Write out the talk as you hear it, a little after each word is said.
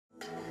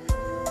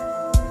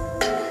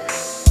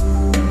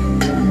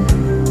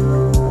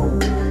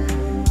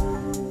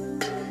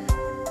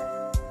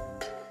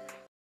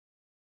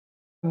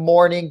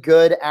morning,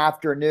 good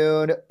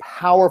afternoon,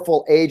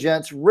 powerful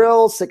agents,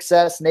 real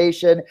success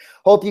nation.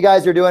 Hope you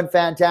guys are doing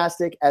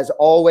fantastic as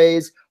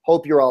always.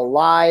 Hope you're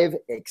alive,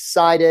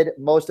 excited,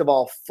 most of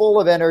all,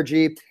 full of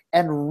energy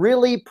and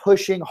really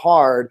pushing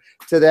hard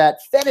to that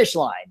finish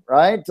line,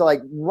 right? To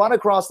like run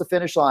across the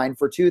finish line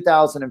for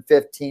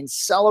 2015,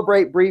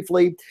 celebrate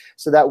briefly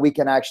so that we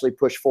can actually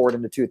push forward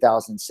into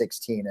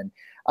 2016. And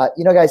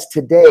you know, guys,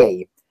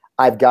 today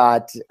I've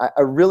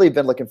really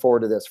been looking forward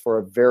to this for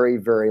a very,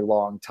 very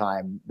long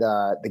time.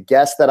 The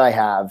guest that I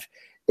have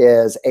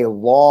is a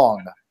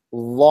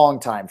long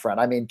time friend.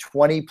 I mean,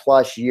 20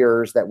 plus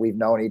years that we've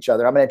known each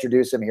other. I'm going to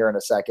introduce him here in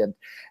a second.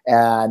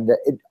 And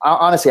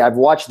honestly, I've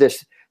watched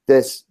this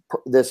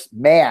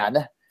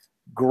man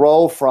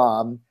grow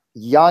from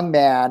young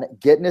man,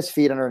 getting his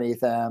feet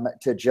underneath him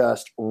to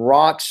just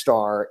rock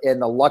star in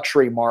the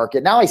luxury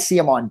market. Now I see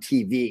him on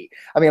TV.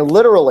 I mean,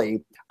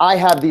 literally, I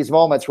have these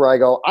moments where I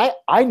go,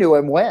 I knew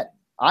him when.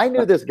 I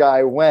knew this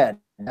guy when.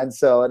 And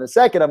so in a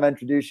second, I'm going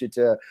to introduce you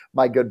to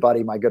my good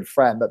buddy, my good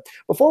friend. But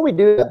before we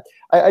do that,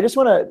 I just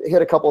want to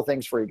hit a couple of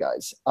things for you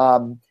guys.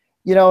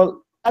 You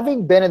know,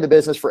 having been in the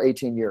business for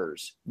 18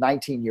 years,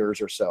 19 years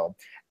or so,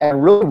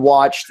 and really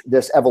watched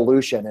this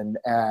evolution,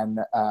 and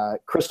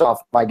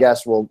Christophe, my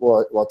guest,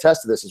 will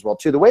attest to this as well,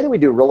 too. The way that we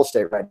do real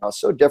estate right now is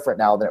so different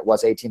now than it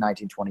was 18,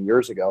 19, 20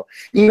 years ago,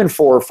 even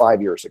 4 or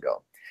 5 years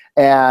ago.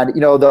 And,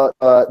 you know,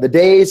 the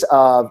days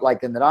of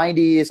like in the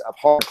 90s of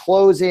hard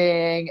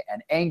closing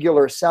and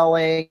angular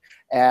selling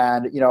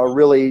and, you know,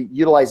 really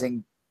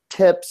utilizing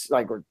tips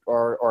like,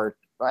 or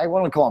I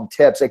want to call them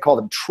tips. They call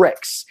them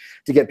tricks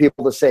to get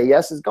people to say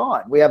yes is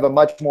gone. We have a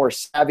much more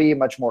savvy,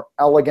 much more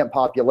elegant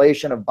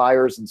population of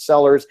buyers and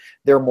sellers.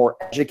 They're more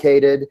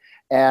educated.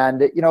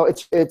 And, you know,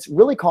 it's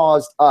really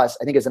caused us,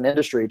 I think, as an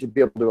industry to be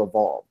able to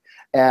evolve.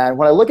 And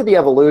when I look at the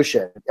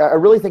evolution, I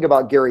really think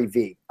about Gary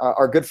Vee,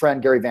 our good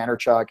friend Gary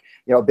Vaynerchuk.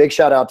 You know, big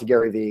shout out to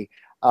Gary Vee.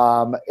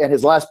 And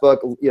his last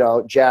book, you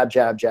know, Jab,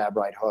 Jab, Jab,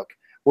 Right Hook,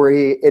 where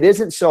it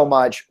isn't so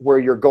much where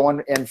you're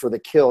going in for the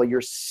kill.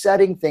 You're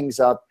setting things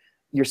up.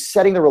 You're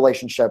setting the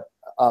relationship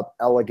up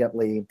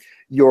elegantly.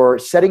 You're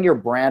setting your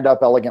brand up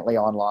elegantly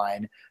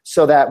online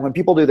so that when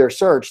people do their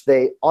search,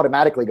 they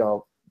automatically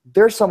go,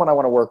 there's someone I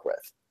want to work with.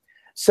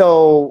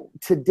 So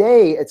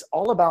today it's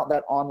all about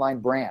that online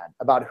brand,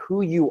 about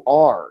who you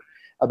are,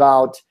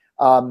 about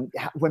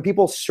when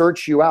people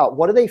search you out,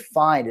 what do they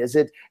find? Is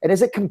it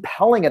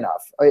compelling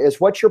enough? Is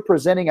what you're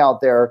presenting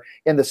out there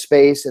in the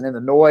space and in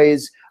the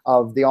noise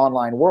of the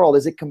online world,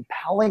 is it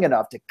compelling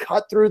enough to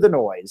cut through the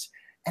noise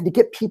and to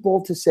get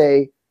people to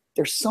say,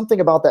 there's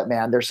something about that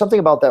man, there's something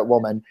about that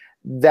woman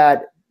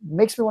that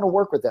makes me want to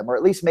work with them, or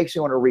at least makes me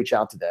want to reach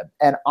out to them.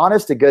 And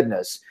honest to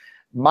goodness,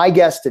 my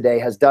guest today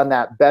has done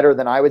that better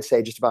than I would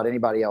say just about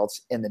anybody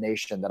else in the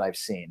nation that I've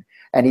seen.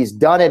 And he's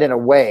done it in a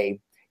way,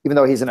 even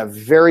though he's in a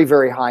very,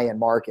 very high-end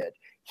market,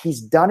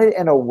 he's done it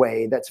in a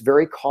way that's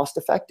very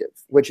cost-effective,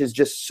 which is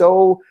just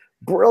so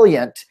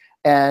brilliant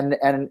and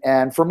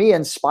for me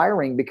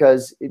inspiring,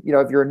 because, you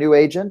know, if you're a new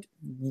agent,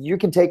 you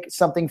can take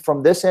something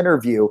from this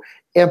interview,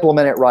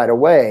 implement it right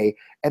away,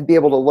 and be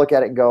able to look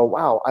at it and go,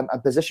 wow, I'm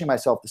positioning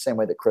myself the same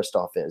way that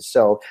Christophe is.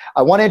 So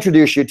I want to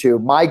introduce you to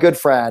my good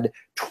friend,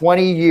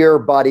 20-year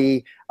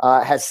buddy,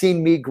 has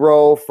seen me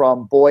grow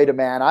from boy to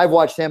man. I've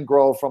watched him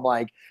grow from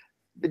like,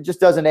 it just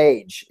doesn't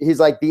age. He's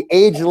like the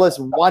ageless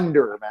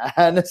wonder,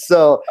 man.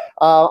 So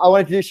I want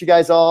to introduce you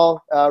guys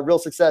all, Real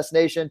Success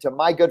Nation, to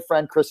my good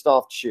friend,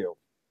 Christophe Choo.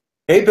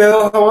 Hey,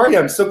 Bill, how are you?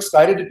 I'm so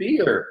excited to be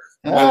here.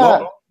 My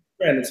long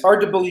friend. It's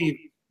hard to believe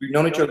we've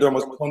known each other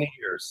almost 20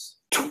 years.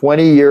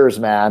 20 years,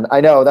 man.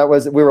 I know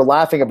we were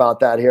laughing about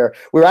that here.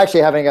 We were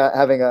actually having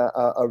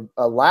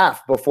a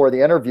laugh before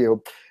the interview.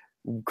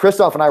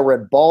 Christophe and I were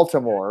in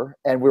Baltimore,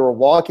 and we were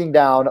walking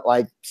down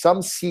like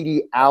some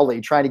seedy alley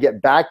trying to get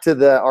back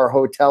to our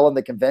hotel in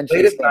the convention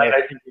center. Late at night,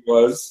 I think it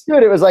was.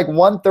 Dude, it was like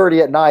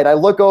 1:30 at night. I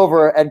look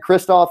over, and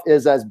Christophe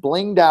is as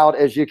blinged out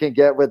as you can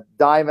get with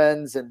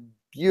diamonds and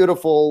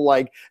beautiful,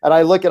 like, and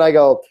I look and I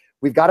go,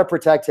 we've got to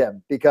protect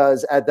him,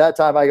 because at that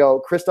time I go,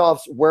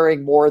 Christophe's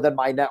wearing more than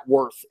my net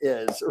worth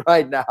is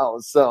right now.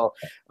 So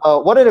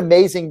what an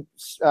amazing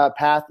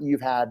path you've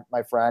had,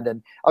 my friend.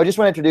 And I just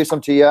want to introduce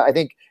him to you. I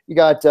think you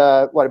got,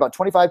 about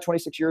 25,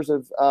 26 years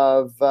in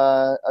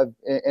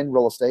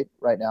real estate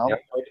right now. Yeah,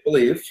 hard to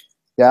believe.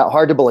 Yeah,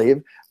 hard to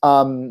believe.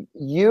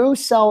 You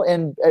sell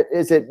in,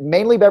 is it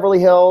mainly Beverly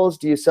Hills?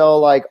 Do you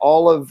sell like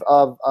all of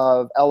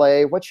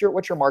LA? What's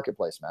your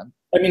marketplace, man?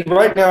 I mean,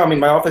 right now,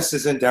 my office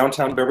is in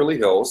downtown Beverly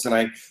Hills, and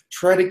I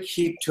try to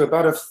keep to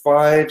about a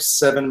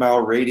 5-7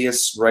 mile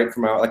radius right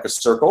from like a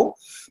circle.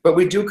 But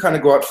we do kind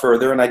of go out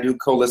further, and I do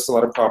co-list a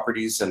lot of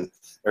properties in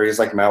areas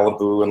like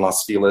Malibu and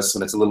Los Feliz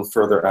when it's a little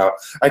further out.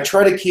 I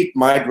try to keep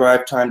my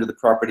drive time to the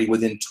property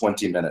within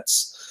 20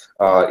 minutes.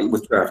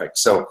 With traffic.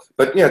 So,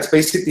 but yeah, it's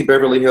basically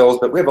Beverly Hills,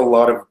 but we have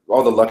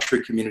all the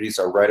luxury communities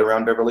are right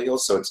around Beverly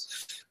Hills. So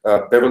it's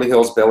Beverly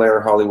Hills, Bel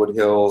Air, Hollywood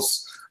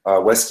Hills,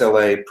 West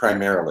LA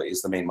primarily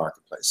is the main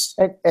marketplace.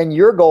 And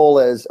your goal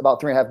is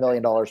about $3.5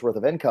 million worth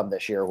of income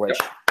this year, which,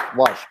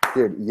 watch,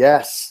 dude,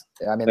 yes.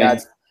 I mean,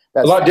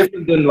 A lot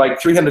different than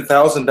like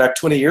 300,000 back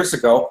 20 years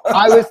ago.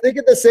 I was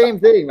thinking the same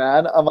thing,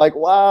 man. I'm like,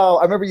 wow.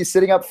 I remember you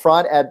sitting up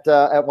front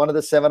at one of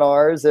the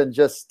seminars and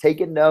just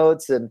taking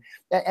notes. And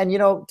you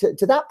know,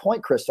 to that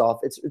point, Christophe,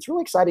 it's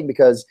really exciting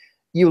because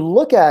you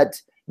look at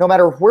no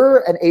matter where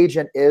an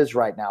agent is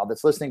right now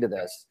that's listening to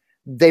this,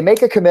 they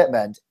make a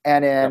commitment,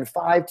 and in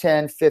 5,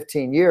 10,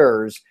 15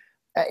 years,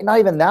 not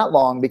even that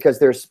long, because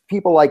there's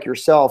people like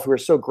yourself who are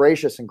so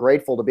gracious and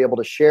grateful to be able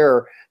to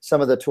share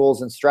some of the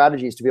tools and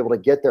strategies to be able to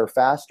get there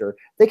faster.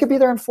 They could be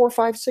there in 4,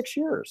 5, 6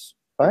 years.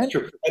 Right? That's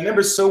true. I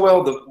remember so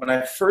well when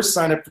I first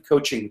signed up for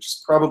coaching, which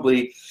is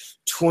probably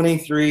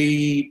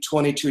 23,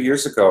 22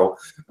 years ago.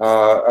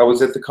 I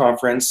was at the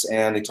conference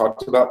and they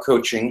talked about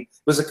coaching. It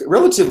was a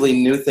relatively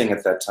new thing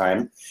at that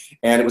time,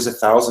 and it was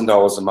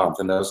 $1,000 a month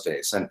in those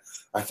days. And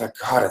I thought,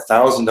 God,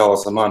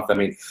 $1,000 a month. I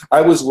mean,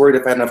 I was worried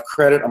if I had enough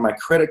credit on my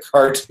credit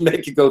card to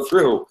make it go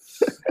through.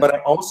 But I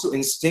also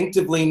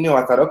instinctively knew,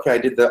 I thought, okay, I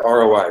did the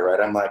ROI, right?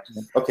 I'm like,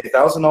 okay,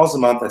 $1,000 a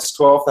month, that's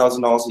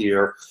 $12,000 a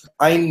year.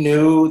 I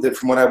knew that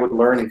from what I would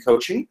learn in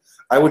coaching,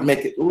 I would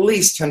make at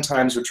least 10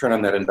 times return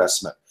on that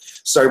investment.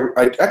 So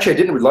I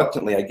didn't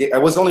reluctantly. I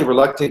was only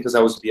reluctant because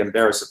I was be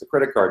embarrassed if the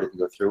credit card didn't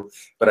go through.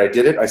 But I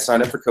did it. I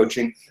signed up for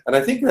coaching, and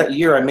I think that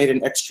year I made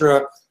an extra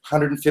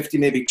 150,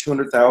 maybe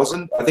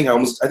 200,000. I think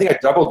I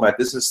doubled my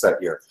business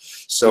that year.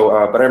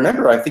 So, but I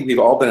remember, I think we've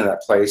all been in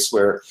that place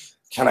where,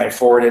 can I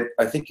afford it?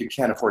 I think you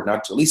can't afford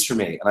not to, at least for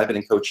me. And I've been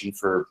in coaching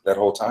for that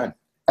whole time.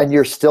 And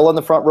you're still in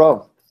the front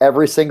row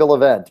every single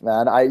event,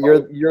 man.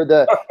 You're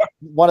the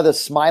one of the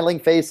smiling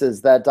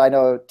faces that I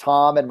know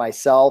Tom and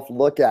myself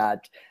look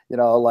at, you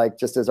know, like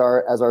just as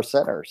our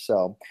center.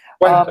 So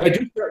well, I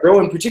do front row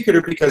in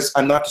particular because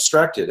I'm not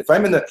distracted. If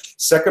I'm in the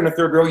second or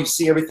third row, you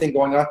see everything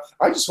going on.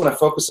 I just want to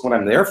focus on what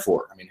I'm there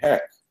for. I mean,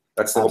 heck,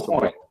 that's the whole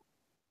point.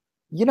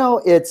 You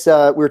know, it's we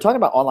were talking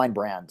about online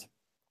brand.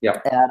 Yeah.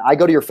 And I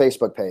go to your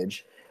Facebook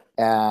page,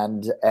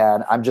 and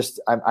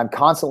I'm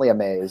constantly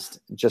amazed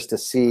just to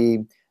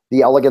see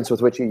the elegance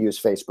with which you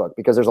use Facebook,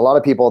 because there's a lot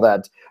of people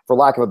that, for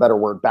lack of a better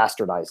word,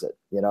 bastardize it.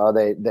 You know,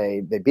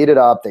 they beat it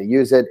up, they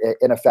use it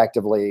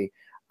ineffectively.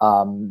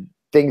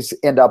 Things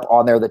end up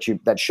on there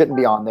that shouldn't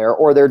be on there,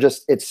 or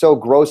it's so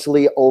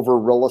grossly over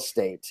real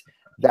estate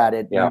that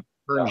it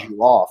turns you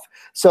off.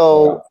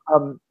 So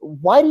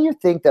why do you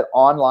think that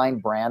online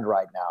brand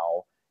right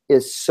now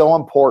is so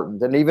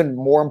important, and even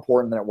more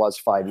important than it was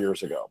 5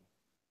 years ago?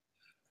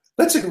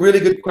 That's a really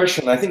good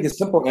question. I think the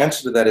simple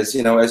answer to that is,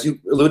 you know, as you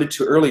alluded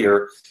to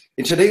earlier,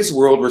 in today's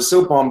world, we're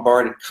so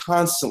bombarded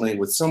constantly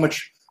with so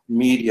much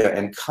media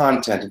and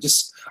content, and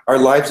just our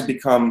lives have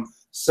become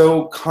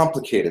so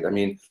complicated. I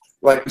mean,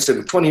 like we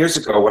said, 20 years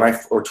ago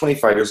or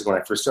 25 years ago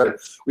when I first started,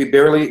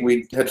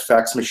 we had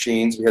fax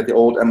machines. We had the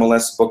old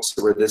MLS books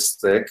that were this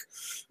thick.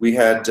 We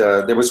had,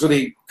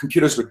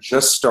 computers were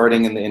just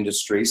starting in the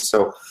industry.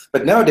 So,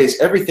 but nowadays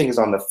everything is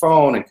on the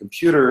phone and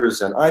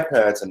computers and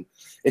iPads, and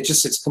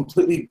it's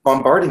completely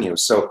bombarding you.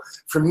 So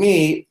for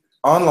me,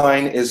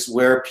 online is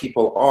where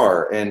people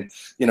are. And,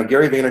 you know,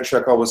 Gary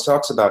Vaynerchuk always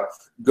talks about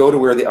go to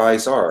where the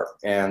eyes are.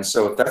 And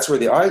so if that's where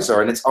the eyes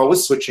are, and it's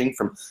always switching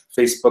from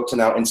Facebook to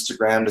now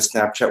Instagram to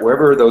Snapchat,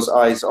 wherever those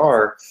eyes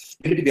are,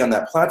 you need to be on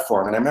that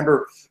platform. And I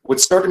remember what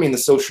started me in the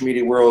social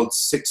media world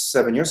 6,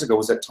 7 years ago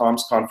was at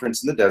Tom's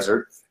conference in the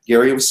desert.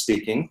 Gary was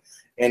speaking,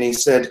 and he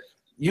said,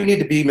 you need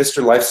to be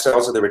Mr.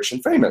 Lifestyles of the Rich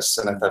and Famous.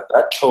 And I thought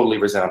that totally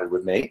resounded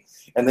with me.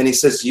 And then he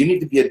says, you need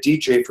to be a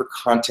DJ for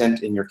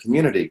content in your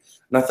community.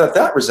 And I thought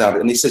that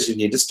resounded. And he says, you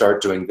need to start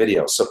doing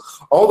videos. So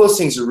all those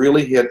things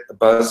really hit a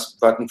buzz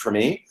button for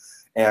me.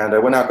 And I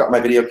went out, got my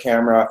video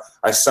camera.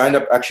 I signed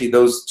up actually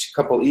those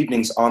couple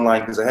evenings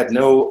online because I had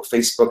no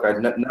Facebook. I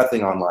had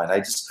nothing online.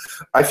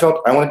 I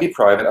felt I want to be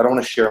private. I don't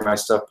want to share my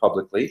stuff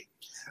publicly.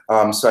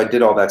 So I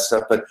did all that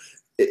stuff. But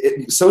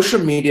social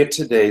media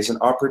today is an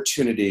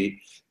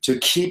opportunity to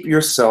keep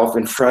yourself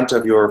in front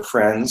of your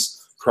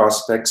friends,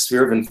 prospects,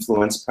 sphere of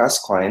influence,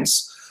 past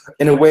clients,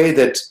 in a way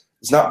that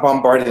is not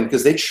bombarding them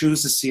because they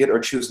choose to see it or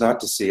choose not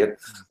to see it.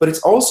 But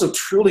it's also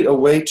truly a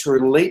way to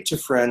relate to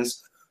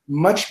friends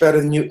much better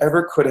than you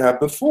ever could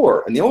have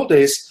before. In the old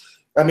days,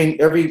 I mean,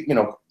 every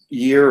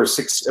year or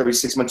every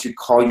 6 months, you'd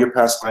call your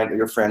past client or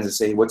your friends and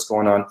say, what's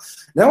going on?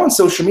 Now on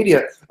social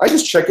media, I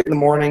just check it in the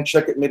morning,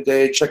 check it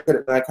midday, check it,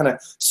 and I kind of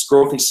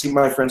scroll through, see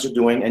what my friends are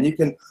doing, and you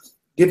can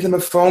give them a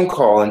phone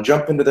call and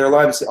jump into their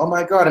lives and say, oh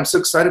my God, I'm so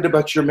excited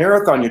about your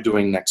marathon you're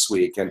doing next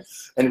week, and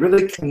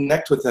really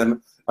connect with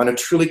them on a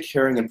truly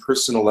caring and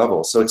personal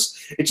level. So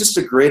it's just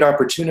a great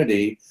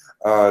opportunity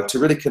to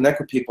really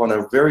connect with people in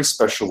a very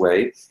special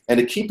way, and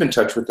to keep in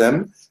touch with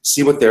them,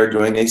 see what they're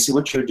doing, they see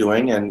what you're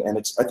doing, and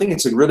I think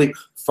it's a really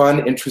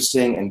fun,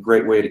 interesting, and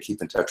great way to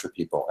keep in touch with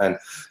people. And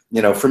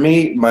for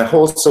me, my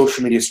whole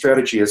social media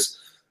strategy is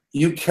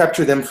you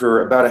capture them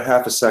for about a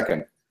half a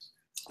second.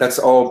 That's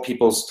all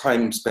people's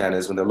time span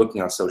is when they're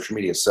looking on social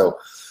media. So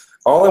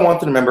all I want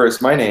them to remember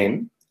is my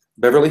name,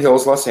 Beverly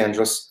Hills, Los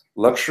Angeles,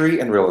 luxury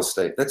and real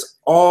estate. That's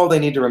all they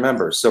need to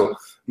remember. So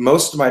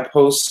most of my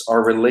posts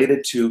are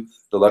related to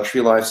the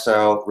luxury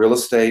lifestyle, real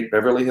estate,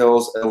 Beverly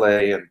Hills,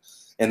 LA,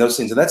 and those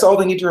things. And that's all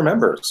they need to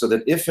remember, so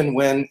that if and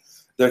when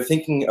they're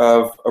thinking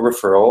of a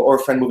referral or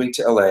a friend moving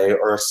to LA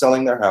or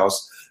selling their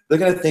house, they're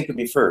going to think of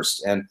me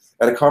first. And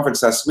at a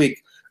conference last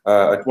week,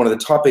 one of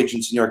the top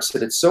agents in New York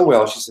said it so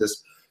well. She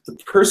says, the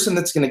person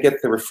that's going to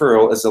get the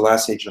referral is the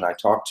last agent I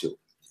talked to.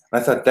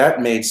 And I thought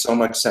that made so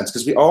much sense,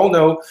 because we all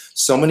know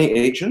so many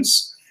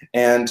agents,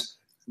 and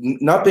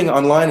not being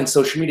online and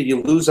social media,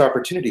 you lose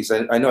opportunities.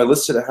 I know I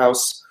listed a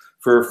house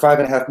for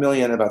 $5.5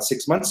 million about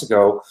 6 months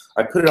ago.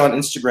 I put it on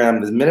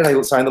Instagram the minute I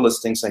signed the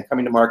listing, saying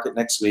coming to market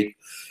next week.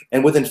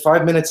 And within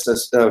 5 minutes,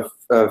 a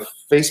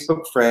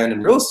Facebook friend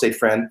and real estate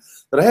friend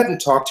that I hadn't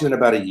talked to in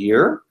about a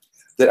year,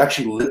 that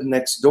actually lived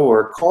next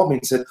door, called me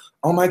and said,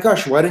 oh my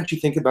gosh, why didn't you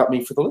think about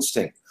me for the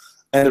listing?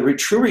 And the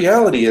true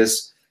reality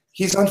is,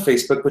 he's on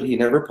Facebook, but he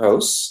never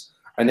posts.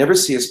 I never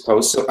see his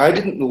posts. So I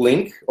didn't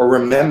link or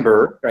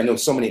remember, I know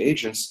so many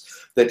agents,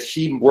 that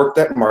he worked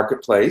that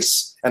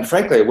marketplace. And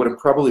frankly, I would have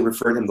probably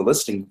referred him the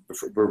listing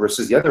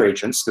versus the other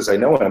agents, because I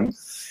know him.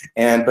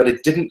 But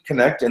it didn't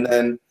connect, and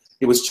then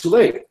it was too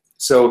late.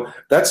 So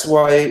that's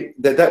why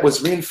that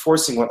was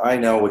reinforcing what I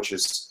know, which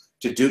is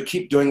to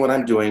keep doing what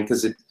I'm doing,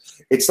 because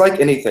it's like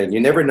anything. You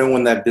never know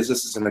when that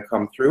business is going to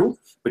come through,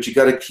 but you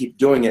got to keep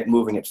doing it,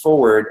 moving it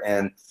forward,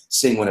 and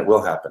seeing when it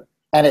will happen.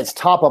 And it's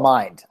top of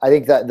mind. I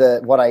think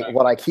that what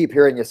I keep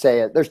hearing you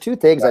say, there's two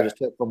things I just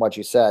took from what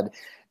you said.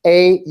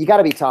 A, you got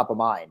to be top of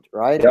mind,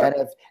 right?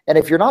 Yep. And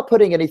if you're not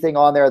putting anything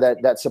on there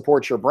that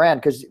supports your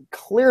brand, because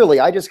clearly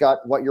I just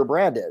got what your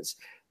brand is.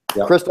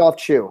 Yep. Christophe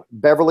Choo,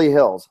 Beverly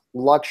Hills,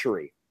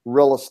 luxury,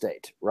 real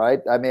estate, right?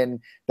 I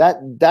mean,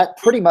 that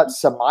pretty much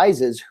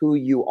surmises who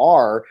you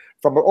are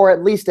from, or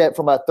at least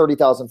from a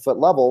 30,000 foot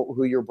level,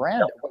 who your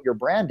brand, what your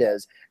brand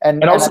is.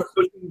 And also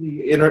pushing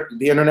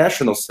the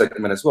international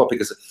segment as well,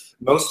 because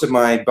most of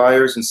my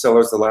buyers and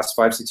sellers the last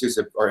 5-6 years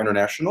are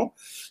international.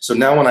 So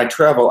now when I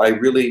travel, I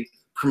really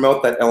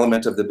promote that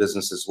element of the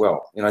business as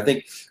well. I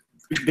think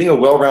being a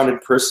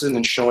well-rounded person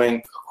and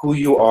showing who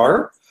you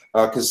are,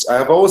 because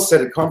I've always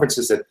said at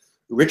conferences that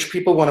rich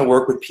people want to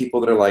work with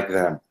people that are like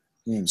them.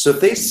 So if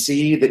they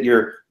see that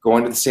you're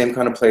going to the same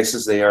kind of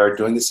places they are,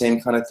 doing the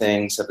same kind of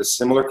things, have a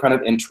similar kind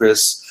of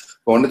interests,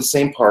 going to the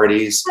same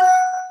parties,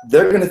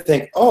 they're going to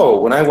think,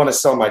 oh, when I want to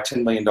sell my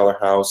 $10 million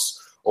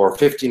house or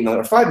 $15 million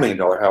or $5 million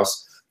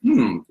house,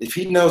 if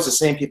he knows the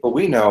same people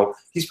we know,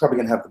 he's probably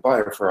going to have the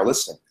buyer for our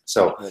listing.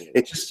 So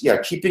it's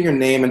just, keeping your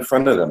name in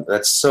front of them.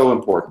 That's so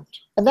important.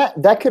 And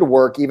that could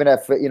work even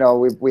if,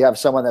 we have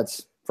someone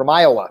that's from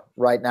Iowa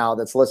right now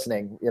that's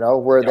listening,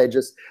 where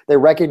they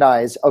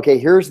recognize, okay,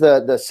 here's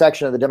the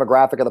section of the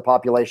demographic of the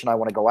population I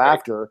want to go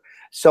after.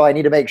 So I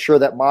need to make sure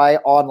that my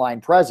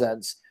online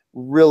presence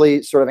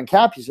really sort of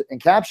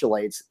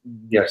encapsulates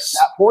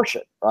that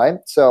portion, right?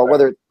 So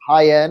whether it's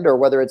high end or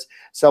whether it's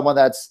someone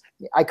that's,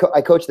 I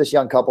coach this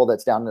young couple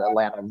that's down in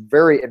Atlanta, in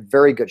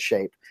very good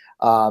shape.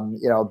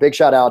 Big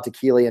shout out to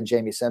Keely and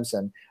Jamie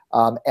Simpson.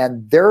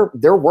 And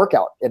they're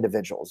workout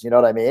individuals, you know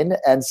what I mean?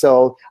 And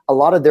so a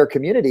lot of their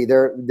community,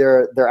 their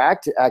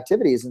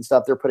activities and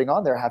stuff they're putting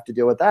on there have to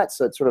deal with that.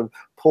 So it sort of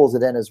pulls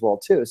it in as well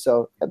too.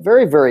 So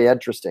very, very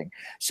interesting.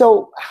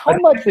 So how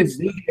much is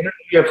the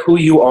energy of who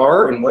you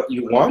are and what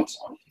you want?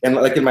 And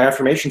like in my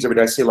affirmations every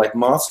day, I say, like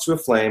moths to a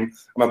flame,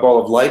 I'm a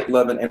ball of light,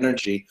 love, and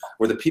energy,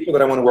 where the people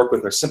that I want to work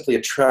with are simply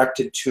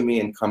attracted to me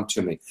and come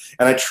to me.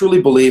 And I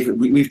truly believe,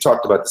 we've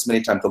talked about this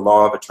many times, the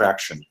law of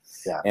attraction.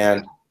 Yeah.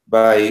 And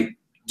by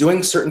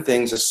doing certain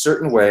things a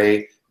certain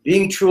way,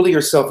 being truly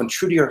yourself and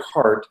true to your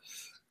heart,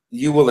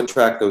 you will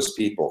attract those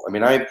people. I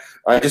mean,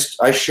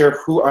 I share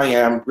who I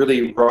am,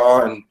 really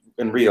raw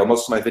and real.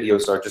 Most of my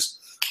videos are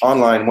just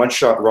online, one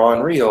shot, raw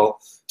and real.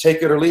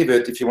 Take it or leave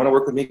it. If you want to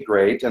work with me,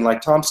 great. And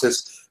like Tom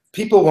says,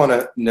 people want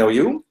to know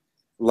you,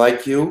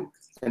 like you,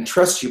 and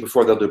trust you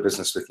before they'll do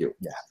business with you.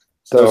 Yeah.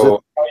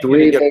 So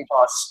three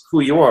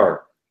who you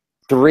are.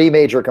 Three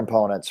major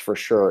components for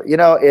sure.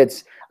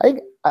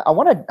 I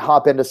want to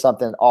hop into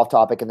something off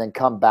topic and then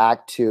come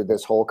back to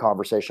this whole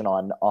conversation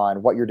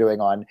on what you're doing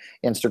on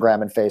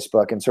Instagram and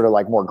Facebook and sort of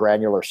like more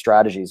granular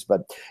strategies.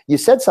 But you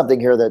said something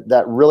here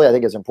that really I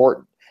think is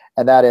important,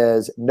 and that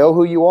is know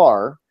who you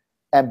are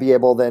and be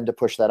able then to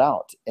push that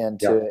out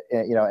into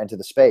into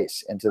the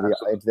space, into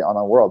the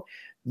online world.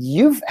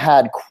 You've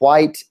had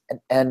quite,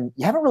 and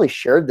you haven't really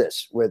shared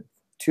this with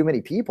too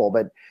many people,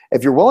 but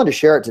if you're willing to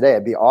share it today,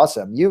 it'd be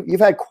awesome. You've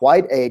had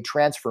quite a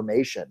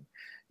transformation.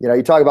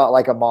 You talk about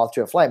like a moth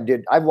to a flame,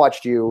 dude. I've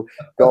watched you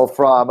go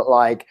from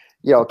like,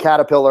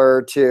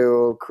 caterpillar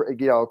to,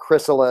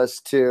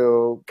 chrysalis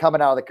to coming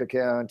out of the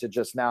cocoon to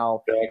just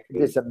now.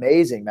 It's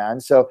amazing, man.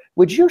 So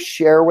would you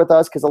share with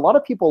us? Because a lot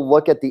of people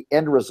look at the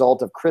end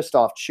result of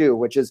Christophe Choo,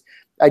 which is,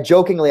 I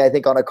jokingly, I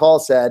think on a call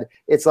said,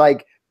 it's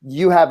like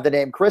you have the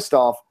name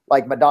Christophe,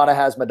 like Madonna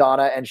has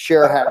Madonna and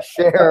Cher has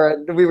Cher.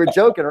 And we were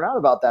joking around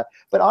about that.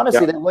 But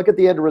honestly, they look at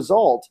the end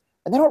result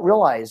and they don't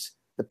realize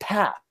the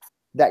path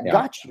that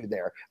got you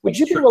there. Would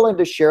you be willing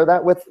to share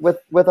that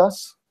with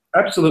us?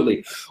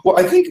 Absolutely. Well,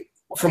 I think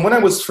from when I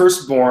was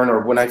first born,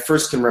 or when I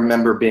first can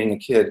remember being a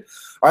kid,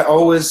 I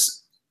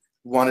always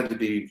wanted to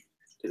be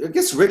I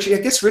guess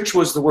rich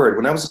was the word.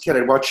 When I was a kid,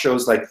 I'd watch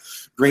shows like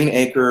Green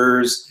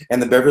Acres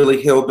and the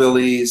Beverly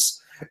Hillbillies,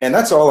 and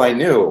that's all I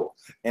knew.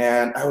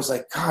 And I was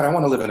like, God, I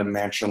want to live in a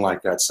mansion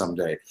like that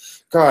someday.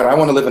 God, I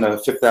want to live in a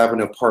Fifth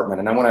Avenue apartment,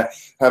 and I want to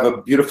have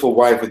a beautiful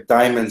wife with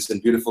diamonds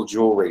and beautiful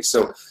jewelry.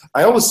 So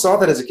I always saw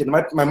that as a kid.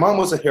 My mom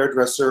was a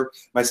hairdresser.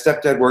 My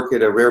stepdad worked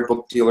at a rare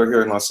book dealer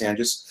here in Los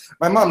Angeles.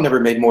 My mom never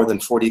made more than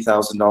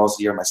 $40,000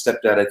 a year. My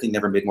stepdad, I think,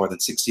 never made more than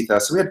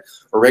 $60,000. So we had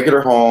a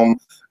regular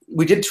home.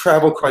 We did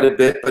travel quite a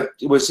bit, but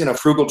it was,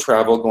 frugal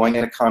travel, going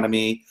in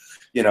economy,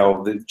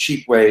 the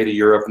cheap way to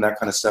Europe and that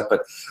kind of stuff.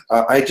 But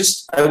I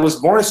was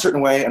born a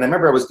certain way. And I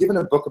remember I was given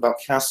a book about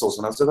castles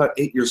when I was about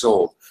 8 years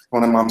old,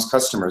 one of Mom's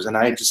customers. And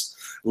I just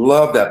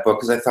loved that book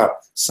because I thought,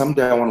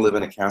 someday I want to live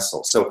in a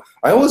castle. So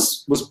I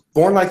always was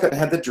born like that and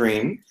had the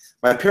dream.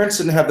 My parents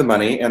didn't have the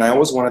money, and I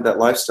always wanted that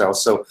lifestyle.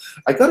 So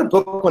I got a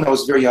book when I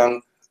was very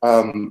young,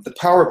 The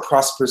Power of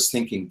Prosperous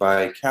Thinking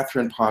by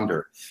Catherine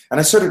Ponder. And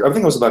I think I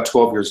was about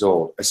 12 years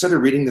old. I started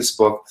reading this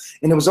book,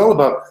 and it was all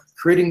about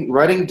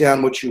writing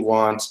down what you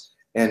want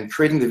and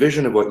creating the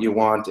vision of what you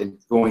want and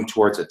going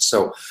towards it.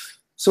 So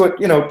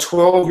at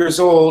 12 years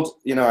old,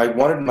 I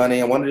wanted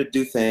money, I wanted to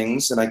do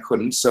things, and I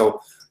couldn't.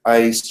 So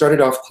I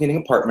started off cleaning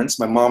apartments.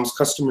 My mom's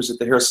customers at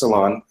the hair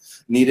salon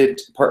needed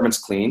apartments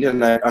cleaned,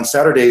 and on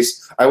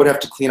Saturdays, I would have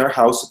to clean our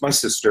house with my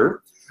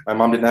sister. My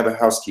mom didn't have a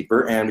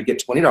housekeeper, and we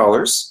get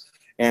 $20.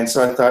 And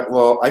so I thought,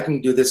 well, I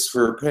can do this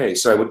for pay.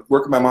 So I would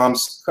work at my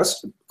mom's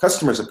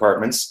customers'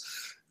 apartments,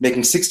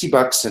 making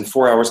 $60 in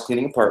 4 hours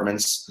cleaning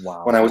apartments.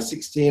 Wow. When I was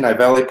 16, I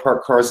valet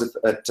parked cars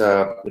at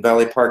the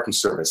valet parking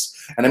service.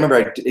 And I remember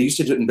I used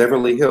to do it in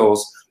Beverly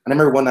Hills. And I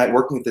remember one night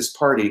working at this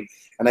party,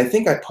 and I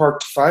think I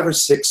parked 5 or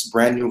 6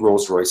 brand new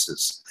Rolls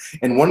Royces.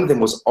 And one of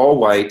them was all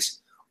white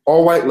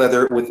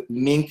leather with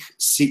mink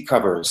seat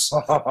covers.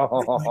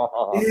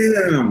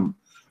 Damn,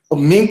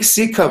 mink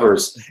seat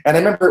covers. And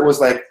I remember it was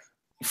like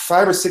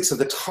 5 or 6 of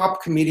the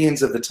top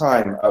comedians of the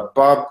time.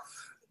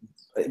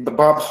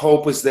 Bob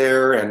Hope was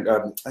there, and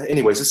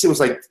anyways, it was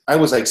like I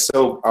was like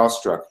so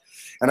awestruck,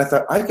 and I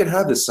thought I could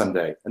have this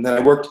someday. And then I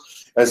worked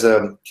as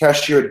a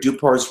cashier at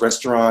Dupar's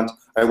restaurant.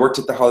 I worked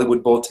at the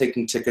Hollywood Bowl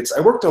taking tickets.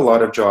 I worked a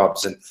lot of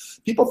jobs, and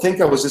people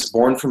think I was just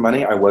born for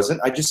money. I wasn't.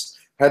 I just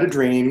had a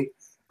dream.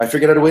 I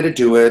figured out a way to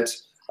do it.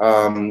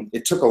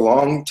 It took a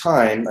long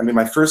time. I mean,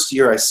 my first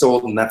year I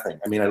sold nothing.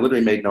 I mean, I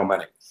literally made no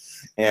money.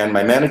 And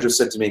my manager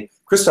said to me,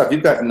 Christophe,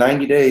 you've got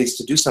 90 days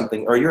to do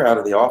something or you're out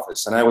of the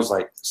office. And I was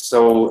like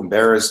so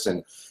embarrassed,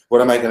 and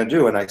what am I going to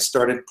do? And I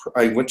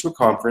went to a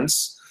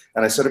conference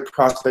and I started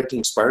prospecting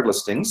expired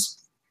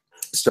listings,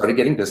 started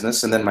getting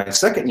business. And then my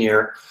second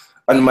year,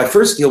 and my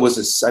first deal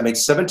was I made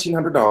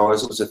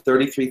 $1,700. It was a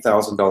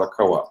 $33,000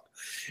 co-op.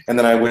 And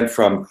then I went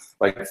from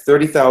like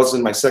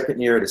 30,000 my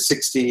second year to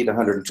 60 to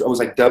 100. I was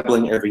like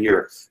doubling every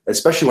year,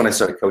 especially when I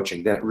started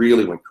coaching. That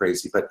really went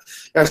crazy. But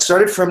yeah, I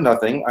started from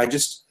nothing.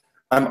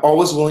 I'm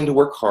always willing to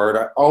work hard.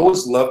 I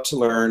always love to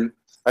learn.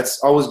 That's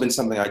always been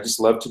something I just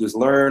love to do, is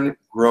learn,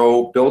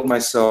 grow, build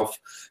myself.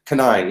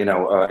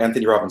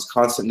 Anthony Robbins,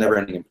 constant,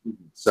 never-ending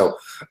improvement. So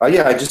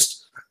yeah,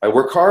 I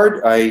work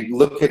hard. I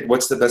look at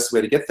what's the best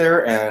way to get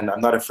there, and I'm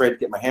not afraid to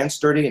get my hands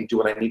dirty and do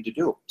what I need to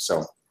do.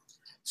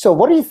 So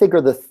what do you think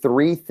are the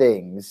 3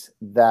 things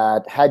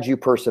that had you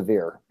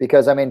persevere?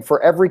 Because, I mean,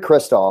 for every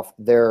Christophe,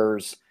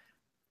 there's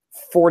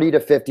 40 to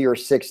 50 or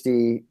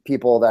 60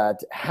 people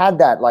that had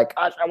that, like,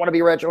 I want to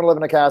be rich, I want to live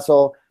in a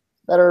castle,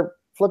 that are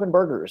flipping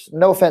burgers.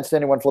 No offense to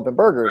anyone flipping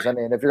burgers. I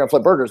mean, if you're going to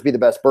flip burgers, be the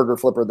best burger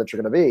flipper that you're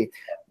going to be.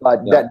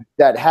 But yeah,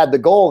 that had the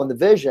goal and the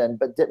vision,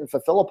 but didn't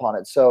fulfill upon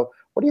it. So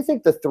what do you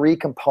think the 3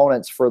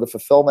 components for the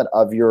fulfillment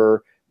of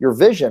your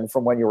vision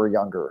from when you were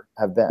younger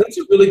have been? That's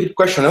a really good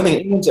question. I don't think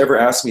anyone's ever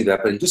asked me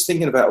that, but just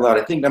thinking about it loud,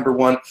 I think number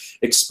 1,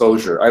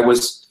 exposure.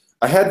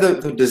 I had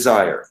the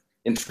desire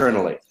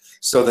internally.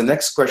 So the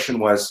next question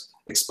was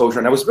exposure.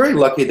 And I was very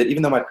lucky that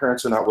even though my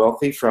parents were not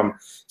wealthy, from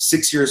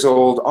 6 years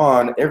old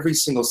on, every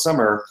single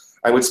summer,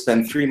 I would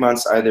spend 3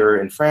 months either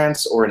in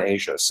France or in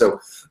Asia. So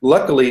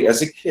luckily,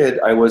 as a kid,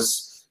 I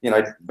was,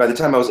 by the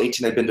time I was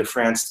 18, I'd been to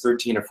France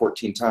 13 or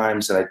 14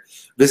 times, and I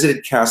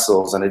visited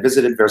castles, and I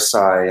visited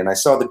Versailles, and I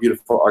saw the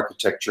beautiful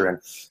architecture and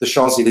the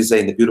Champs-Élysées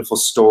and the beautiful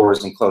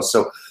stores and clothes.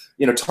 So,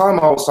 Tom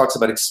always talks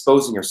about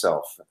exposing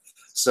yourself.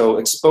 So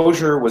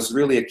exposure was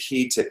really a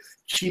key to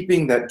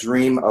keeping that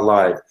dream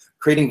alive.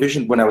 Creating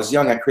vision. When I was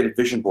young, I created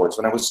vision boards.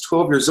 When I was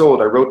 12 years old,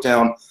 I wrote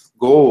down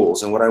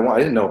goals and what I want. I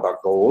didn't know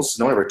about goals.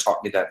 No one ever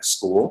taught me that in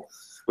school,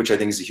 which I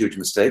think is a huge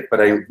mistake, but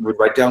I would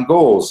write down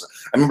goals.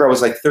 I remember I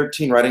was like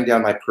 13 writing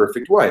down my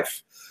perfect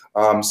wife.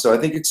 So I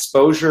think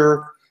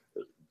exposure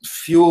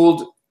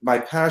fueled my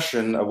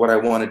passion of what I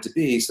wanted to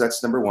be. So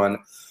that's number 1.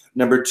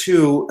 Number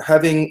 2,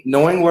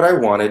 knowing what I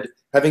wanted,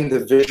 having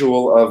the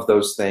visual of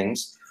those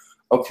things.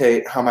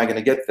 Okay, how am I going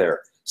to get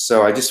there?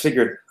 So I just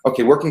figured,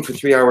 okay, working for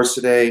 3 hours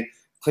today,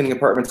 cleaning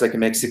apartments, I can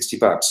make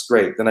 $60.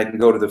 Great. Then I can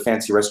go to the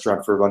fancy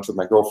restaurant for lunch with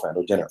my girlfriend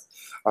or dinner.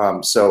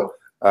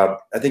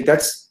 I think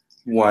that's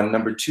 1.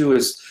 Number 2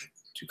 is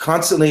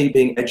constantly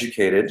being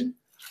educated,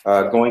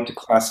 going to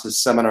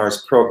classes,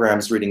 seminars,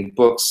 programs, reading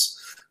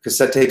books,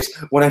 cassette tapes.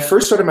 When I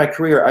first started my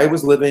career, I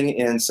was living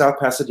in South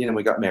Pasadena.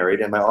 We got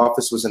married, and my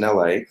office was in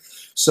LA.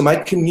 So my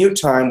commute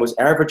time was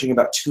averaging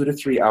about 2 to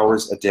 3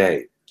 hours a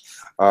day.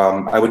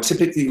 I would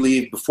typically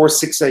leave before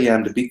 6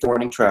 a.m. to beat the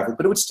morning traffic,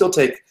 but it would still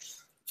take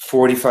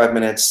 45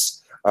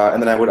 minutes.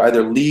 And then I would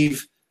either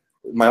leave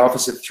my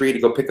office at 3 to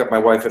go pick up my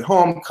wife at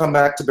home, come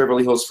back to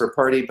Beverly Hills for a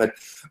party. But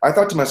I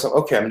thought to myself,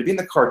 okay, I'm going to be in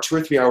the car 2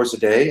 or 3 hours a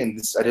day. And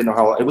I didn't know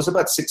how long. It was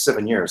about 6,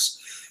 7 years.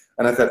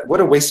 And I thought, what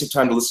a waste of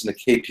time to listen to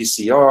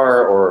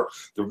KPCR or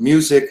the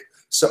music.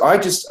 So I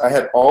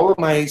had all of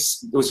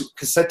it was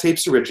cassette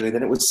tapes originally,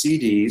 then it was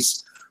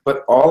CDs.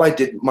 But all I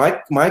did,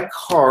 my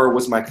car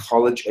was my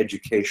college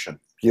education.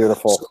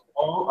 Beautiful. So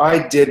all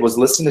I did was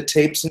listen to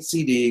tapes and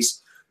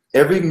CDs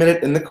every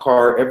minute in the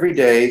car, every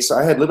day. So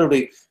I had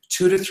literally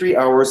 2 to 3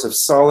 hours of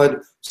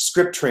solid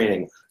script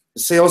training,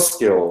 sales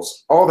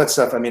skills, all that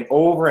stuff. I mean,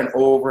 over and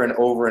over and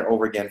over and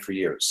over again for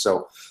years.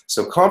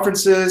 So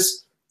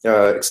conferences,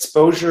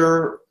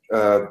 exposure,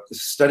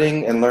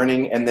 studying and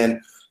learning, and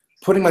then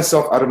putting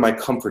myself out of my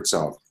comfort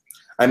zone.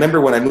 I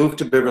remember when I moved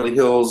to Beverly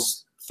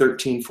Hills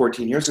 13,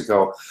 14 years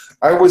ago,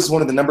 I was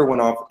one of the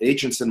 #1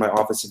 agents in my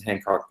office in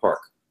Hancock Park,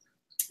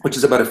 which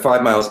is about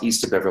 5 miles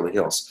east of Beverly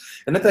Hills.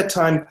 And at that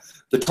time,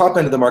 the top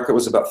end of the market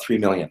was about 3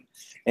 million.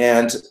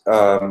 And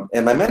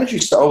my manager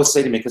used to always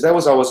say to me, because I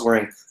was always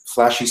wearing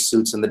flashy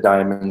suits and the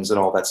diamonds and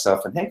all that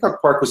stuff, and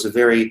Hancock Park was a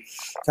very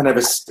kind of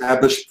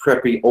established,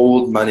 preppy,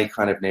 old money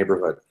kind of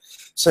neighborhood.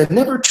 So I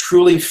never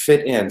truly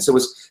fit in. So it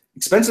was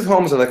expensive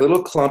homes and like a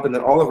little clump, and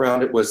then all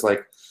around it was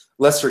like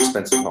lesser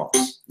expensive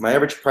homes. My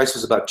average price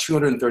was about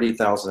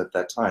 $230,000 at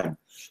that time.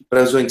 But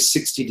I was doing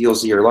 60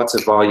 deals a year, lots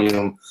of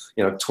volume,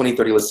 20,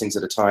 30 listings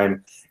at a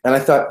time. And I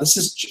thought,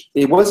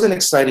 it wasn't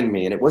exciting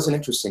me and it wasn't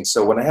interesting.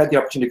 So when I had the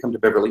opportunity to come to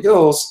Beverly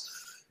Hills,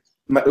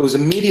 it was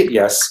immediate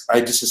yes.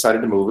 I just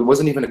decided to move. It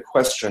wasn't even a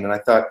question. And I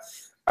thought,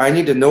 I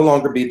need to no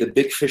longer be the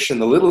big fish in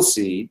the little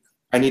sea.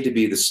 I need to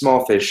be the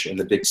small fish in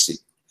the big sea.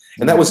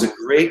 And that was a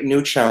great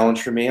new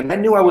challenge for me. And I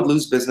knew I would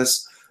lose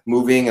business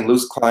moving and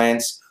lose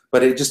clients,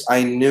 but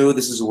I knew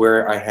this is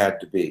where I had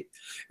to be.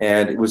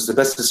 And it was the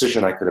best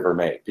decision I could have ever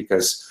made,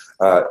 because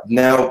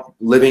now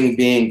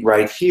being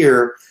right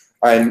here,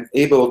 I'm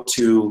able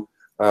to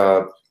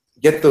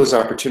get those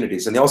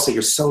opportunities. And they all say,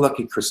 you're so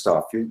lucky,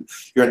 Christophe.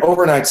 You're an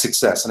overnight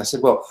success. And I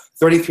said, well,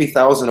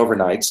 33,000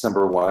 overnights,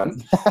 number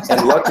one.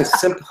 And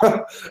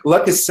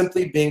luck is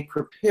simply being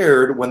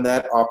prepared when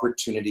that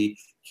opportunity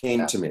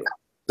came to me.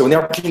 So when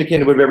the opportunity came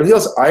to Beverly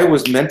Hills, I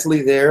was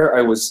mentally there.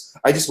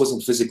 I just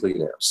wasn't physically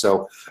there.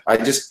 So I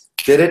just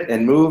did it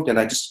and moved, and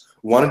I just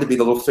wanted to be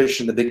the little fish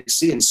in the big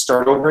sea and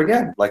start over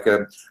again, like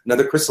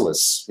another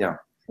chrysalis. Yeah.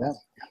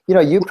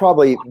 You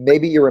probably,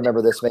 maybe you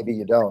remember this, maybe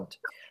you don't.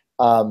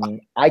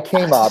 I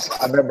came up,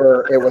 I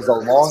remember it was a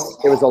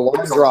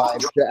long drive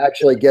to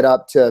actually get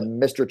up to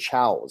Mr.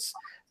 Chow's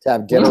to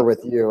have dinner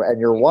with you and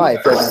your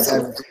wife.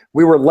 And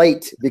we were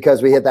late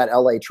because we hit that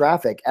LA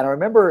traffic. And I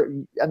remember,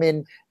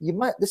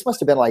 this must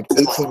have been like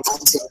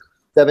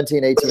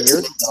 17, 18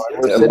 years ago.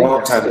 A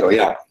long time ago,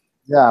 yeah.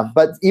 Yeah,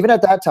 but even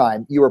at that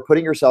time, you were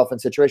putting yourself in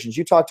situations.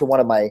 You talked to one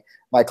of my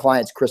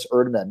clients, Chris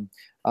Erdman.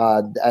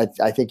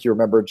 I think you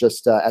remember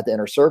just at the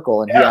Inner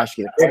Circle, and he asked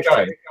you a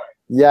question.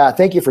 Yeah,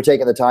 thank you for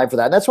taking the time for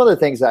that. And that's one of the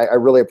things I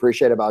really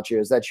appreciate about you,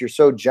 is that you're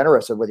so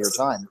generous with your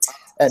time.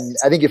 And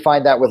I think you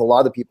find that with a lot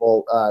of the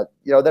people,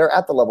 that are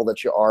at the level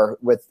that you are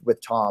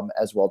with Tom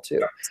as well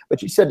too.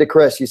 But you said to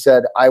Chris,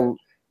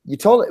 you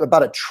told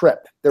about a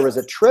trip. There was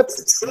a trip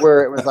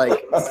where it was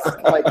like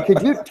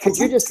could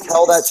you just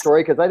tell that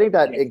story? Because I think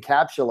that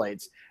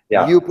encapsulates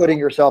you putting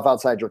yourself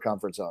outside your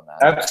comfort zone.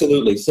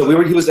 Absolutely. So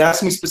he was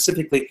asking me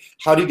specifically,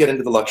 how do you get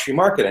into the luxury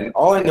market? And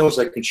all I know is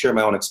I can share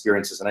my own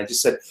experiences. And I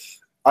just said,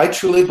 I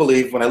truly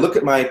believe, when I look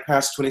at my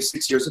past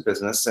 26 years of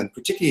business, and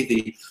particularly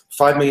the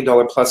 $5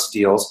 million plus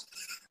deals,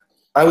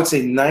 I would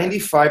say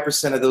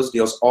 95% of those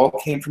deals all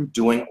came from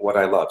doing what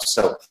I love.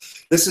 So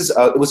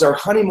it was our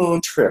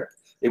honeymoon trip.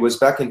 It was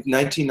back in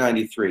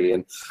 1993.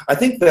 And I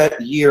think that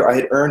year I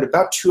had earned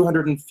about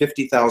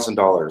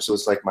 $250,000. It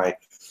was like my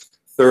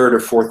third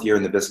or fourth year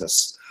in the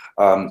business.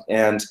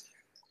 And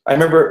I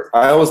remember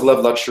I always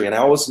loved luxury. And I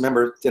always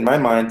remember in my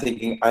mind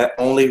thinking, I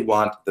only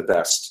want the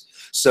best.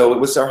 So it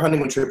was our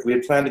honeymoon trip. We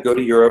had planned to go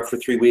to Europe for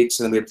 3 weeks,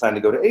 and then we had planned to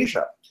go to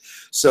Asia.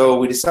 So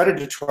we decided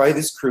to try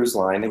this cruise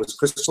line. It was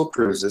Crystal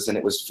Cruises, and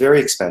it was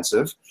very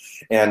expensive.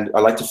 And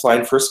I like to fly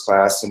in first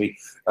class. And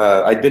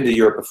I'd been to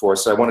Europe before,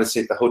 so I wanted to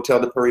stay at the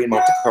Hotel de Paris in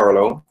Monte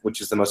Carlo, which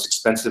is the most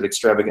expensive,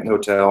 extravagant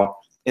hotel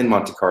in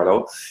Monte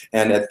Carlo,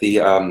 and at the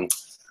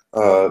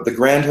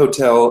Grand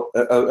Hotel.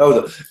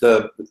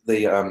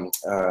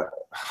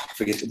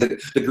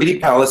 The Greedy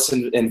Palace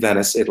in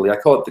Venice, Italy. I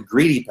call it the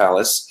Greedy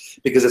Palace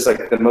because it's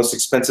like the most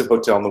expensive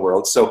hotel in the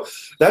world. So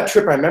that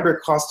trip, I remember,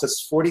 it cost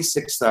us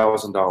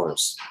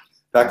 $46,000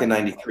 back in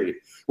 '93,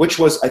 which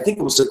was, I think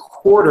it was a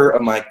quarter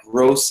of my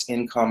gross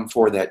income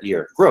for that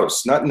year.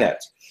 Gross, not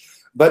net.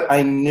 But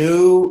I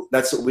knew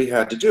that's what we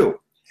had to do.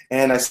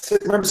 And I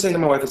remember saying to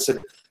my wife, I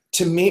said,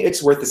 to me,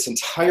 it's worth this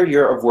entire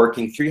year of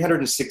working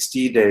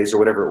 360 days or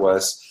whatever it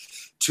was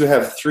to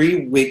have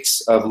 3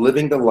 weeks of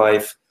living the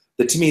life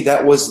that, to me,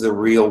 that was the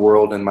real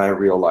world and my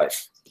real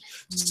life.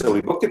 So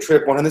we booked a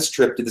trip, went on this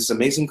trip, did this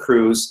amazing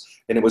cruise,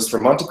 and it was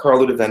from Monte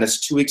Carlo to Venice,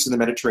 2 weeks in the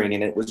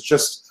Mediterranean. It was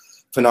just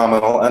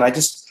phenomenal. And I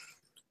just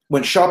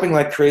went shopping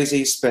like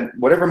crazy, spent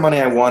whatever money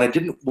I wanted,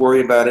 didn't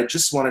worry about it,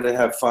 just wanted to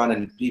have fun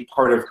and be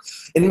part of,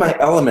 in my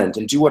element,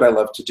 and do what I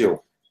love to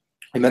do.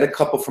 I met a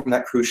couple from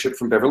that cruise ship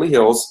from Beverly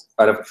Hills.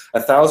 Out of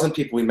 1,000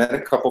 people, we met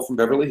a couple from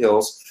Beverly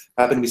Hills,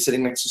 happened to be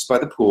sitting next to us by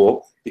the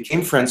pool,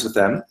 became friends with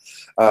them.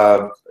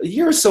 A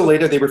year or so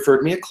later, they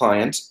referred me a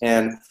client,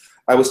 and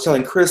I was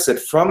telling Chris that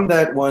from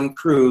that one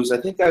cruise,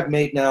 I think I've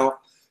made now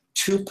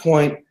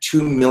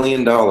 $2.2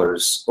 million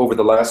over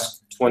the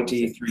last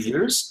 23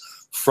 years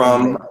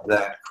from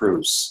that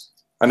cruise.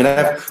 I mean, I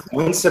have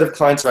one set of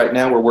clients right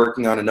now. We're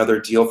working on another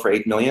deal for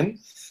 $8 million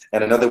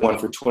and another one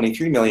for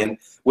 $23 million.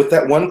 With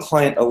that one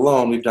client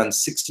alone, we've done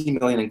 $60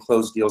 million in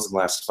closed deals in the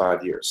last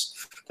 5 years.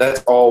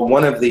 That's all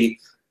one of the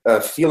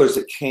feelers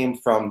that came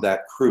from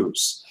that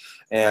cruise.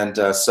 And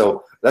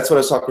so that's what I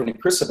was talking to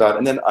Chris about.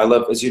 And then I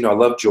love, as you know, I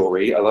love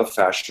jewelry. I love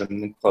fashion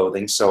and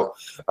clothing. So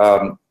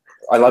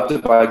I love to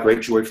buy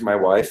great jewelry for my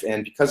wife.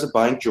 And because of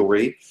buying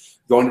jewelry,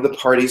 going to the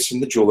parties from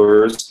the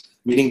jewelers,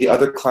 meeting the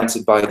other clients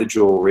that buy the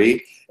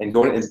jewelry, and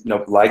going,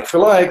 and, like for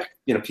like,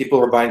 people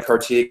who are buying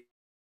Cartier,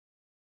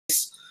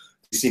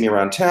 you see me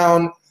around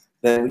town,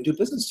 then we do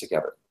business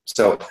together.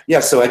 So yeah,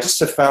 so I just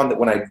have found that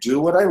when I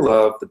do what I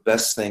love, the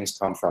best things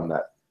come from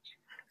that.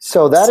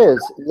 So that's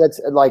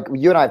like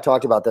you and I have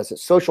talked about this.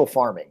 It's social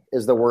farming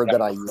is the word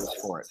that I use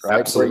for it, right?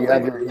 Absolutely. Where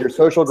you have your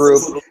social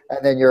group,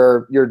 and then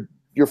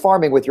you're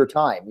farming with your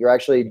time. You're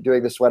actually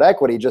doing the sweat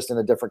equity just in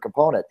a different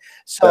component.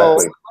 So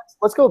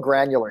let's go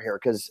granular here,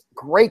 because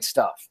great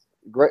stuff.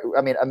 Great,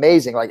 I mean,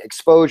 amazing, like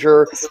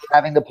exposure,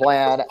 having the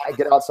plan,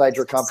 get outside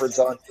your comfort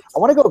zone. I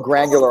want to go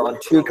granular on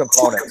 2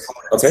 components.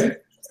 Okay.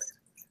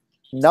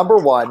 Number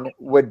one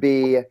would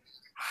be,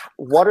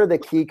 what are the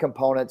key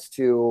components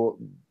to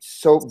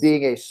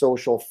being a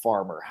social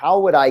farmer? How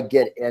would I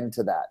get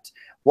into that?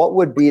 What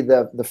would be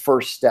the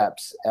first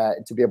steps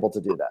to be able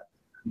to do that?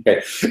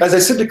 Okay. As I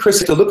said to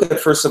Chris, to look at,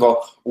 first of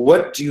all,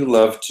 what do you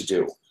love to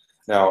do?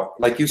 Now,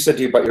 like you said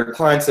to you about your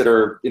clients that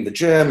are in the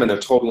gym and they're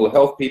total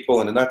health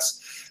people, and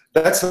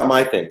that's not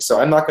my thing.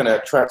 So I'm not going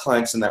to attract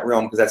clients in that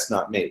realm, because that's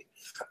not me.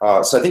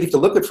 So I think you have to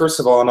look at, first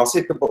of all, and I'll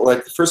say,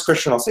 like, the first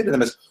question I'll say to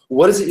them is,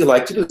 what is it you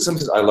like to do? Someone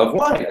says, I love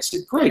wine. I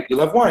said, great, you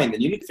love wine.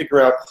 Then you need to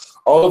figure out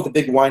all of the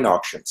big wine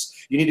auctions.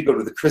 You need to go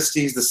to the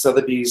Christie's, the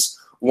Sotheby's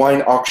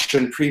wine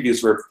auction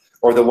previews,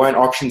 or the wine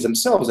auctions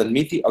themselves, and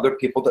meet the other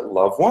people that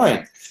love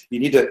wine. You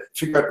need to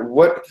figure out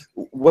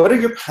what are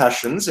your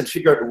passions, and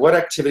figure out what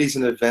activities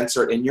and events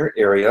are in your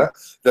area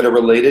that are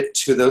related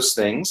to those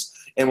things,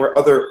 and where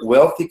other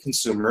wealthy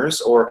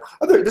consumers, or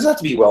other, it doesn't have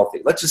to be wealthy.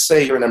 Let's just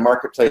say you're in a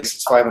marketplace,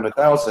 it's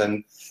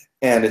 500,000,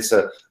 and it's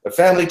a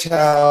family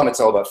town, it's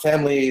all about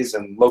families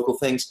and local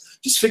things.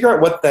 Just figure out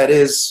what that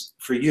is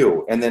for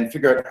you, and then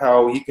figure out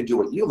how you can do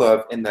what you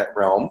love in that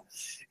realm,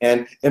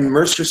 and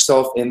immerse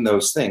yourself in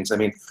those things. I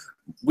mean,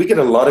 we get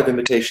a lot of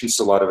invitations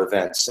to a lot of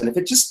events, and if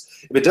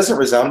it doesn't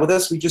resound with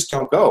us, we just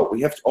don't go.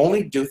 We have to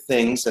only do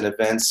things and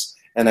events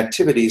and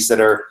activities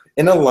that are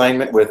in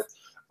alignment with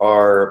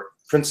our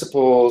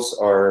principles,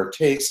 our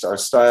taste, our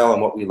style,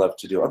 and what we love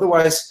to do.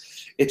 Otherwise,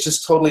 it's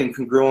just totally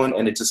incongruent,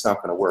 and it's just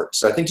not going to work.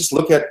 So I think just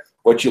look at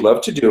what you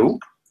love to do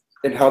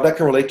and how that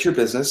can relate to your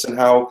business, and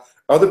how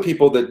other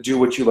people that do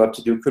what you love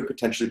to do could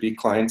potentially be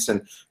clients,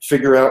 and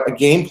figure out a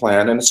game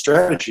plan and a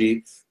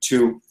strategy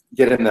to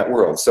get in that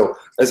world. So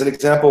as an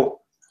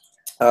example,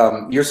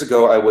 years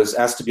ago, I was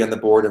asked to be on the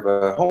board of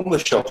a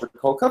homeless shelter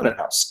called Covenant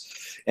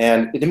House.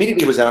 And it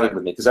immediately resounded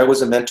with me, because I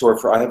was a mentor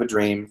for I Have a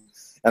Dream,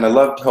 and I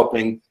loved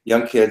helping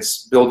young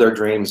kids build their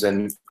dreams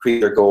and create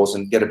their goals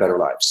and get a better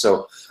life.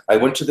 So I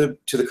went to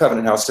the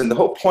Covenant House, and the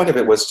whole point of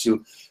it was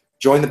to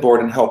join the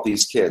board and help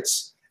these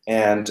kids.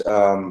 And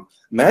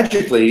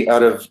magically,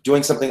 out of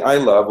doing something I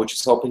love, which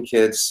is helping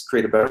kids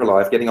create a better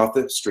life, getting off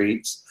the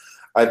streets,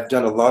 I've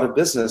done a lot of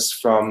business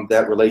from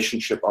that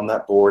relationship on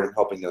that board and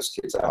helping those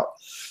kids out.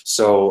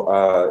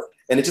 So,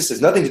 and it just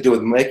has nothing to do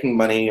with making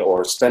money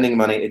or spending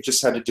money. It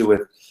just had to do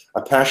with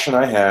a passion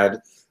I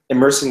had,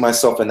 immersing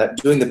myself in that,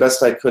 doing the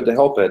best I could to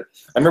help it.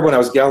 I remember when I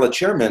was gala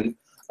chairman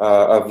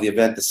of the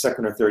event the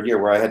 2nd or 3rd year,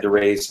 where I had to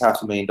raise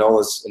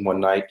 $500,000 in one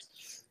night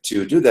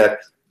to do that.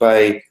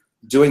 By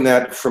doing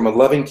that from a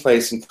loving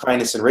place and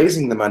kindness and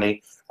raising the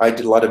money, I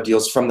did a lot of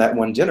deals from that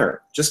one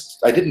dinner.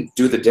 I didn't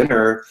do the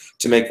dinner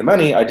to make the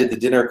money. I did the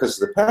dinner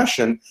because of the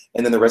passion,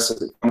 and then the rest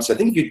of it comes. So I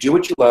think if you do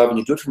what you love and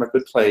you do it from a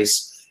good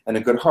place and a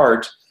good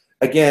heart,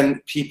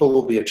 again, people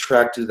will be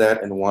attracted to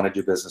that and want to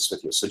do business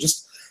with you. So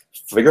just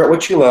figure out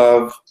what you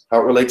love,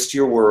 how it relates to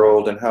your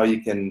world, and how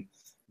you can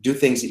do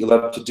things that you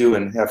love to do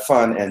and have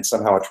fun and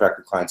somehow attract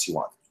the clients you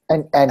want.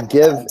 And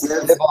give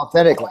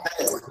authentically.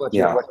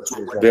 Yeah,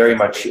 very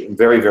much,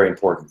 very, very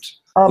important.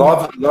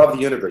 Love the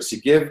universe. You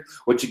give,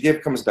 what you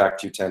give comes back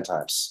to you 10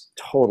 times.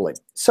 Totally.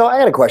 So I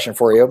had a question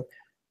for you.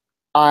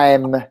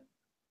 I'm making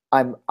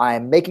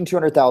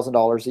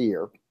 $200,000 a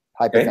year.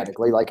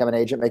 hypothetically, like I'm an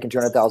agent making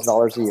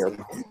 $200,000 a year.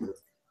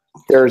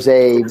 There's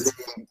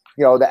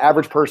the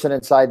average person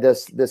inside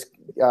this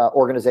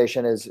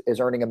organization is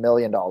earning $1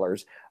 million.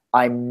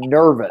 I'm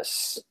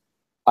nervous.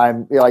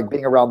 I'm like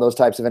being around those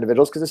types of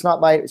individuals because it's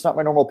not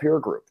my normal peer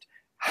group.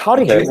 How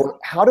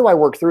do I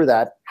work through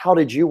that? How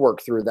did you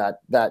work through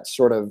that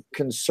sort of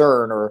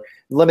concern or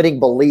limiting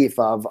belief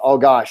of, oh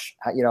gosh,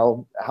 how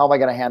am I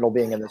going to handle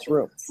being in this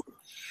room?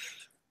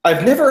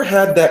 I've never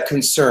had that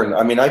concern.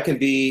 I mean, I can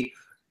be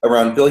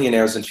around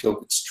billionaires and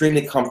feel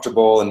extremely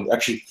comfortable, and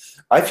actually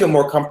I feel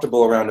more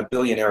comfortable around a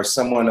billionaire,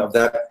 someone of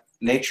that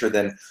nature,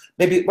 than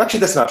maybe, actually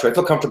that's not true. I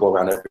feel comfortable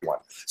around everyone.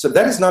 So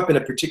that has not been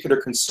a particular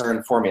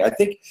concern for me. I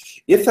think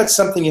if that's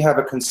something you have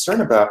a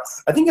concern about,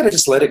 I think you gotta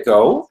just let it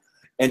go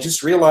and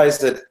just realize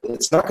that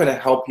it's not gonna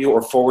help you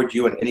or forward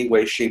you in any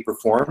way, shape, or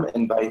form.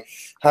 And by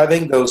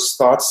having those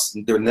thoughts,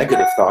 they're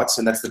negative thoughts,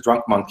 and that's the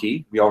drunk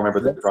monkey. We all remember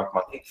the drunk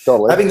monkey.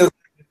 Totally. Having those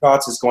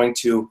thoughts is going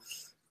to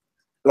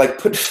like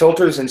put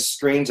filters and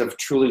screens of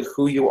truly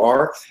who you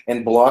are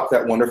and block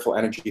that wonderful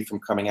energy from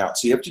coming out.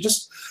 So you have to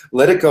just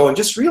let it go and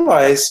just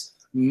realize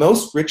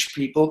most rich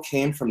people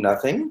came from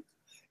nothing.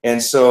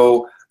 And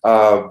so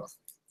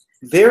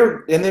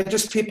they're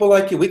just people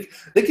like you.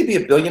 They could be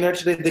a billionaire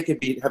today. They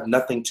could have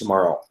nothing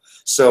tomorrow.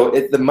 So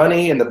the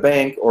money in the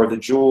bank or the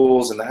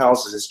jewels and the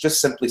houses is just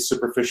simply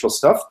superficial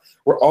stuff.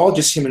 We're all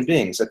just human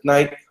beings. At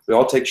night, we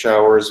all take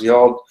showers. We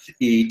all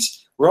eat.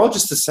 We're all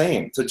just the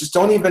same. So just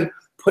don't even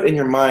put in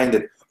your mind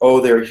that, oh,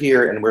 they're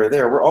here and we're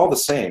there. We're all the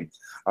same.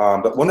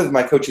 But one of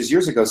my coaches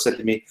years ago said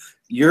to me,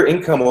 your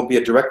income will be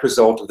a direct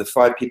result of the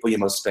 5 people you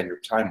most spend your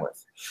time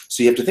with.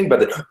 So you have to think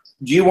about that.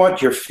 Do you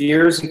want your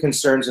fears and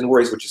concerns and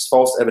worries, which is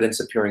false evidence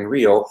appearing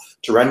real,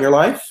 to run your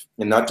life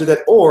and not do that?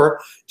 Or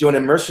do you want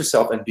to immerse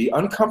yourself and be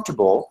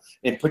uncomfortable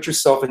and put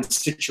yourself in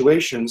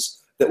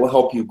situations that will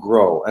help you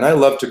grow? And I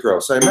love to grow.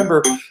 So I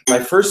remember my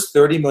first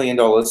 $30 million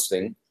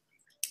listing.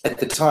 At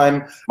the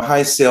time, my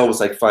highest sale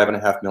was like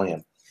 $5.5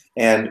 million.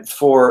 And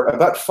for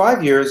about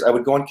 5 years, I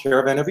would go on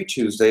Caravan every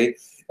Tuesday,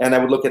 and I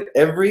would look at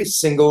every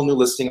single new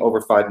listing over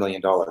 $5 million.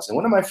 And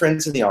one of my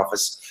friends in the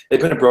office, they'd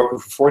been a broker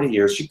for 40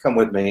 years, she'd come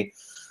with me,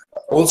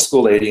 old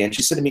school lady, and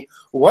she said to me,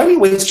 why do you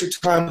waste your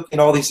time looking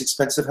at all these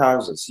expensive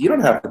houses? You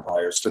don't have the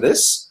buyers for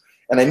this.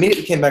 And I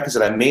immediately came back and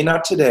said, I may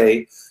not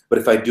today, but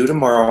if I do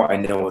tomorrow, I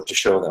know what to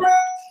show them.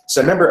 So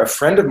I remember a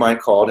friend of mine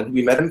called, and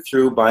we met him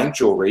through buying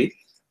jewelry.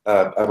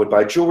 I would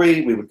buy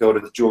jewelry. We would go to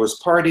the jewelers'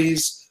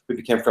 parties. We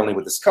became friendly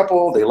with this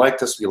couple. They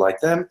liked us. We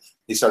liked them.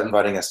 They started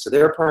inviting us to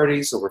their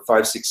parties over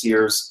 5-6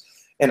 years.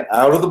 And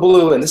out of the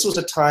blue, and this was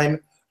a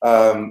time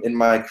in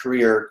my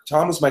career,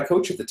 Tom was my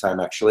coach at the time,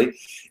 actually,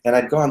 and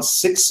I'd gone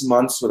 6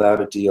 months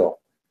without a deal.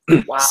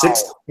 Wow.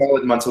 6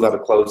 solid months without a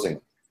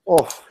closing.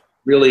 Oh.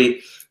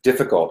 Really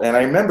difficult. And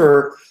I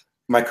remember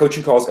my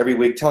coaching calls every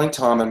week telling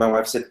Tom, and my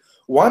wife said,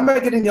 why am I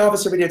getting in the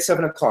office every day at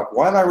 7 o'clock?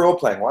 Why am I role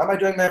playing? Why am I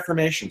doing my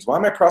affirmations? Why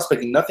am I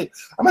prospecting? Nothing.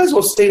 I might as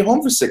well stay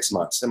home for 6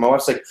 months. And my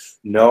wife's like,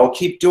 no,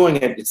 keep doing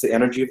it. It's the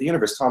energy of the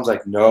universe. Tom's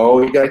like,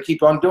 no, you got to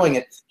keep on doing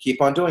it.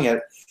 Keep on doing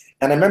it.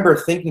 And I remember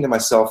thinking to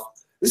myself,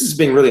 this is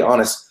being really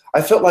honest,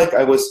 I felt like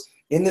I was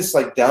in this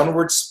like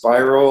downward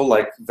spiral,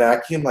 like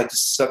vacuum, like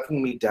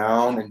sucking me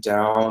down and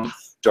down,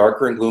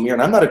 darker and gloomier.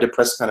 And I'm not a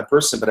depressed kind of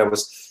person, but I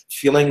was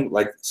feeling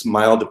like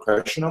mild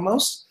depression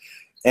almost.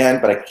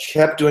 But I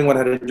kept doing what I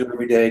had to do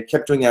every day,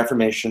 kept doing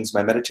affirmations,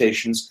 my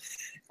meditations.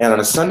 And on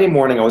a Sunday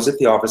morning, I was at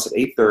the office at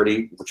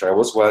 8:30, which I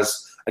always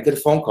was. I get a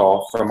phone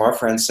call from our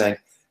friend saying,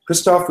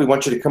 Christophe, we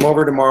want you to come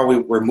over tomorrow.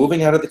 We're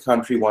moving out of the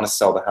country, want to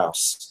sell the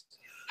house.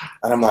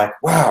 And I'm like,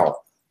 wow.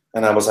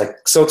 And I was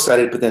like so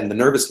excited, but then the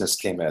nervousness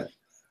came in.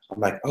 I'm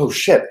like, oh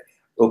shit.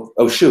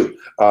 Oh shoot.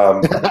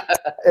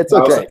 It's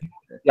okay.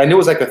 I knew it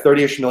was like a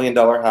 $30-ish million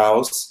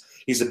house.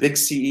 He's a big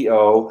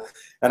CEO.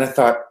 And I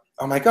thought,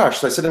 oh my gosh.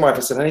 So I said to my wife,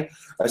 I said, honey,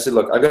 I said,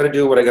 look, I got to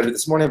do what I got to do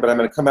this morning, but I'm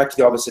going to come back to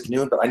the office at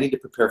noon, but I need to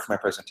prepare for my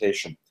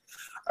presentation.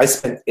 I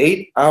spent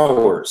 8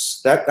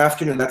 hours that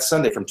afternoon, that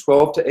Sunday, from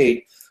 12 to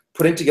 8,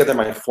 putting together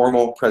my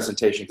formal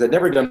presentation. I'd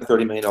never done a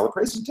 $30 million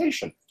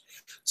presentation.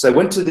 So I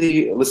went to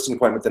the listing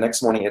appointment the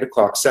next morning, 8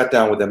 o'clock, sat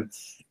down with him,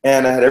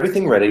 and I had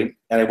everything ready,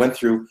 and I went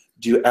through,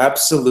 do you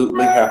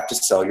absolutely have to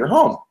sell your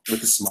home?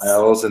 With the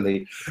smiles and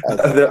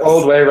the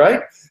old way,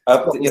 right?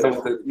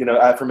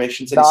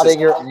 Affirmations. And nodding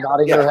your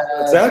head.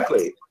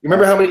 Exactly. You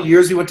remember how many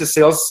years we went to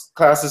sales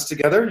classes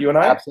together, you and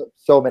I? Absolutely.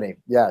 So many,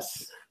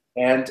 yes.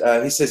 And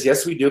he says,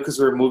 yes, we do, because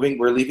we're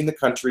leaving the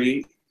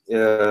country.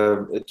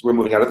 We're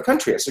moving out of the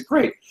country. I said,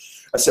 great.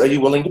 I said, are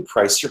you willing to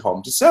price your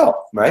home to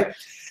sell, right?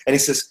 And he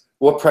says,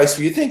 what price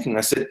were you thinking?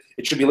 I said,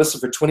 it should be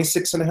listed for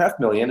 $26.5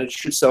 million. It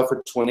should sell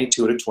for $22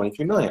 to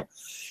 $23 million.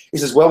 He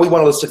says, well, we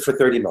want to list it for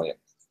 $30 million.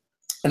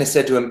 And I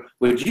said to him,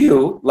 would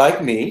you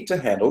like me to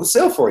handle the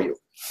sale for you?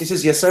 He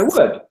says, yes, I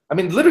would. I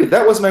mean, literally,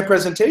 that was my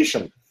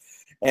presentation.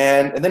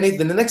 And then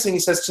the next thing he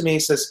says to me, he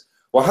says,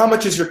 well, how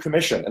much is your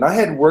commission? And I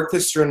had worked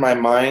this through in my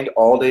mind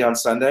all day on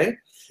Sunday,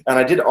 and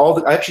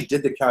I actually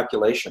did the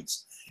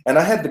calculations. And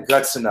I had the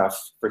guts enough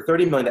for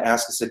 $30 million to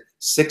ask. I said,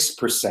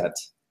 6%.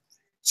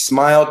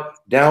 Smiled,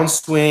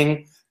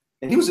 downswing,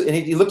 And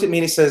he looked at me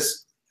and he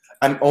says,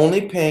 I'm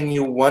only paying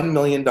you $1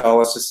 million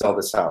to sell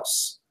this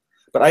house.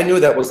 But I knew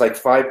that was like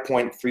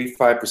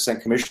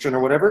 5.35% commission or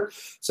whatever.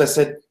 So I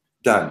said,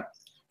 done.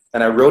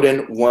 And I wrote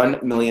in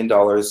 $1 million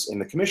in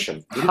the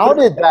commission. How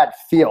did that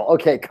feel?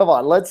 Okay, come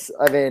on.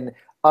 I mean,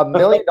 $1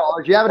 million.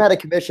 You haven't had a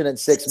commission in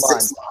 6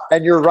 months,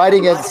 and you're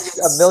writing in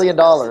 $1 million in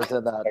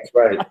that. That's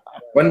right.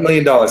 $1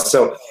 million.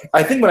 So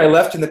I think when I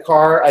left in the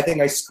car, I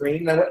think I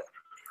screamed and I went,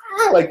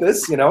 ah, like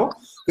this, you know,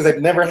 because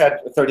I've never had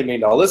a $30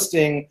 million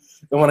listing.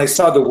 And when I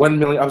saw the 1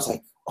 million, I was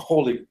like,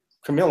 holy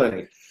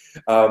chameleon.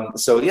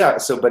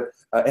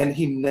 And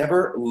he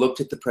never looked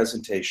at the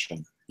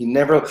presentation. He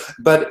never,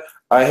 but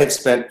I had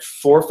spent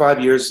 4 or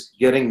 5 years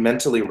getting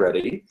mentally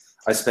ready.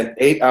 I spent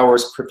 8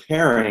 hours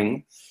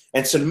preparing.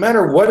 And so no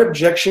matter what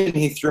objection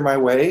he threw my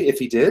way, if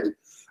he did,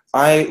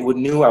 I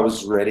knew I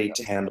was ready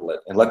to handle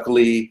it. And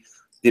luckily,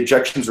 the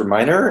objections were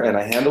minor, and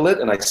I handled it,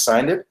 and I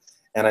signed it,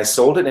 and I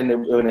sold it, and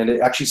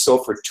it actually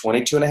sold for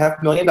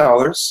 $22.5 million.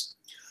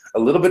 A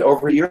little bit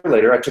over a year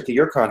later, I took a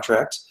year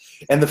contract.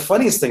 And the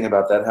funniest thing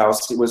about that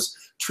house, it was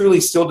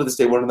truly still to this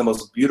day one of the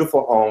most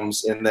beautiful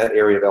homes in that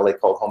area of LA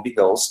called Holmby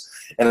Hills.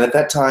 And at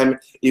that time,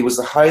 it was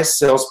the highest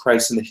sales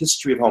price in the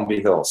history of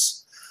Holmby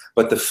Hills.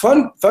 But the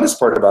funnest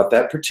part about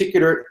that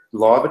particular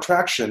law of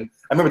attraction,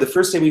 I remember the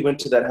first day we went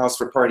to that house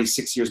for a party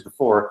 6 years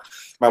before,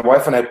 my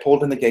wife and I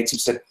pulled in the gates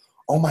and said,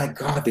 oh my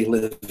God, they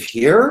live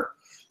here?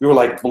 We were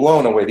like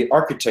blown away. The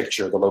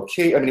architecture, the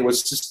location, I mean, it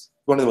was just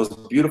one of the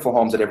most beautiful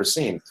homes I'd ever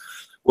seen.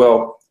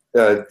 Well,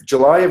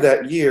 July of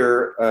that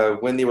year,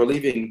 when they were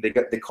leaving,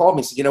 they called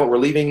me and said, you know what, we're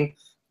leaving,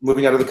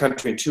 moving out of the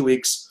country in 2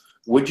 weeks.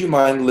 Would you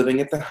mind living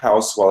at the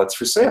house while it's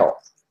for sale?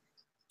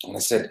 And I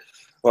said,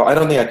 well, I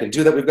don't think I can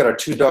do that. We've got our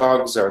 2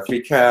 dogs, our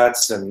 3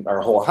 cats, and our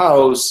whole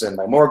house, and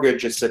my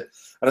mortgage. I said,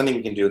 I don't think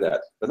we can do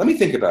that. But let me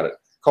think about it.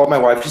 Called my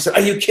wife. She said,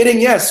 are you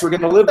kidding? Yes, we're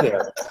going to live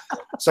there.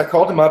 So I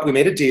called him up. We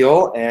made a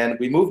deal, and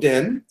we moved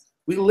in.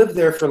 We lived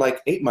there for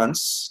like 8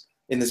 months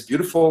in this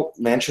beautiful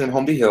mansion in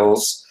Holmby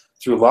Hills,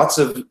 through lots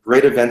of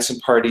great events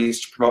and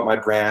parties to promote my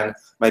brand,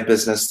 my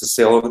business, the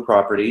sale of the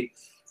property.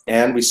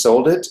 And we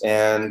sold it,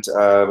 and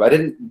I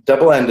didn't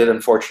double end it,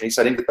 unfortunately,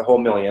 so I didn't get the whole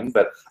million,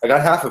 but I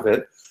got half of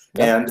it.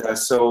 Yep. And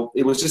so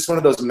it was just one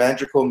of those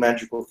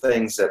magical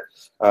things that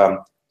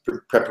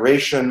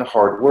preparation,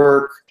 hard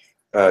work,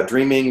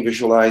 dreaming,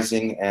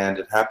 visualizing, and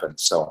it happened.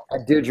 So,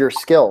 dude, your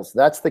skills,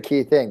 that's the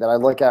key thing that I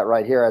look at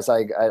right here as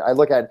I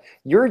look at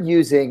you're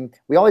using.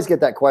 We always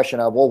get that question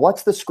of, well,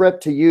 what's the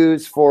script to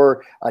use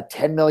for a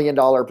 $10 million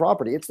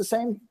property? It's the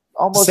same,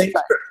 almost same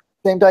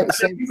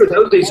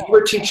those days you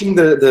were teaching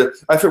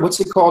I forget what's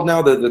it called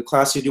now, the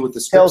class you do with the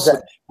sales edge.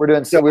 We were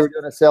doing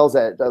a sales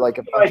edge, like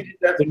I did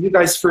that when you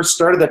guys first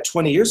started that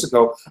 20 years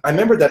ago. I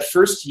remember that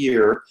first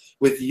year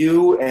with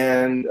you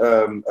and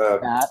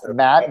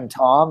Matt and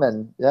Tom,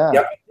 and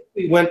yeah.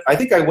 I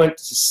think I went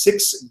to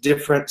 6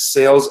 different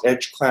sales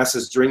edge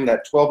classes during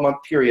that 12-month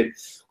period.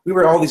 We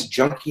were at all these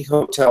junky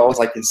hotels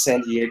like in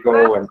San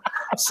Diego and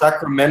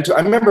Sacramento.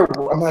 I remember,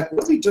 I'm like,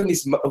 what are we doing?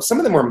 Some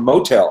of them were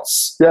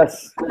motels.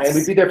 Yes. And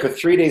we'd be there for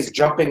 3 days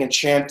jumping and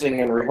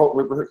chanting and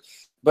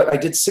but I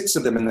did 6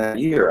 of them in that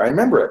year. I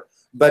remember it.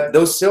 But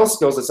those sales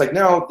skills, it's like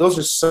now those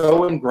are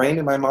so ingrained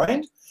in my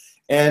mind.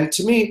 And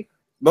to me,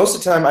 most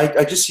of the time,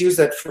 I just use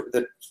that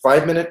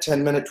 5-minute,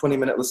 10-minute,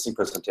 20-minute listing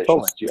presentations.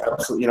 Totally.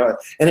 Absolutely,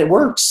 and it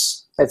works.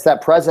 It's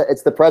that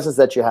it's the presence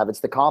that you have.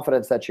 It's the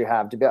confidence that you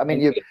have to be. I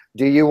mean,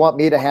 do you want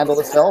me to handle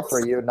the sale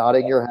for you?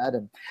 Nodding your head.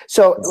 And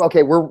so,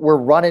 okay, we're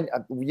running.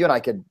 You and I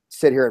could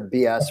sit here and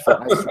BS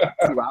for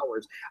 2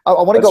 hours. I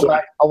want to go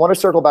back. I want to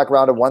circle back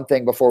around to one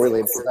thing before we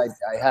leave, because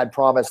I had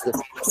promised that.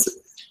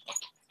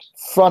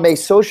 From a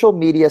social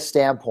media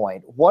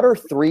standpoint, what are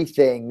 3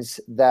 things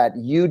that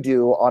you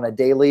do on a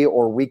daily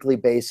or weekly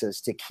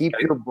basis to keep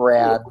your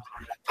brand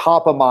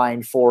top of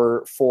mind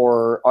for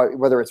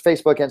whether it's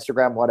Facebook,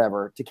 Instagram,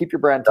 whatever, to keep your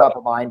brand top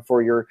of mind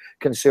for your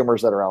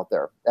consumers that are out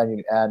there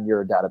and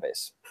your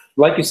database?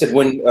 Like you said,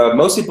 when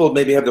most people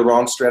maybe have the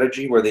wrong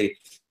strategy,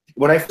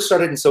 when I first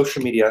started in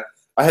social media,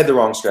 I had the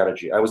wrong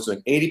strategy. I was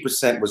doing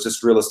 80% was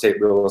just real estate,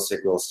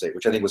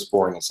 which I think was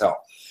boring as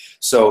hell.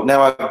 So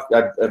now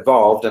I've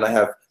evolved, and I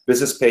have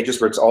business pages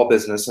where it's all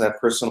business, and I have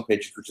personal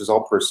pages which is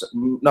all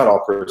not all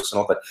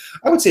personal, but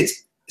I would say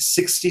it's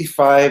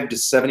 65 to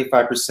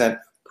 75%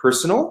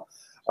 personal,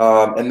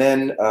 and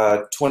then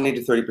 20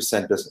 to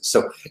 30% business.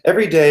 So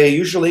every day,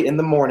 usually in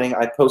the morning,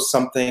 I post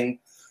something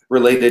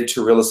related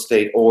to real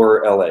estate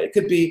or LA. It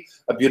could be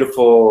a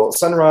beautiful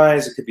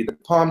sunrise, it could be the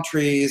palm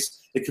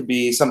trees, it could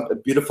be a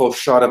beautiful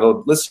shot of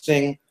a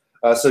listing.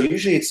 So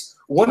usually it's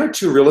 1 or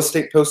 2 real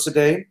estate posts a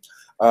day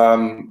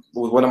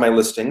with one of my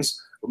listings.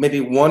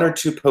 Maybe 1 or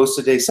 2 posts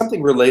a day,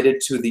 something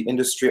related to the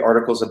industry,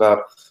 articles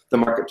about the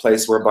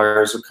marketplace, where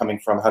buyers are coming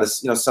from, how to,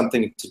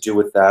 something to do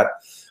with that.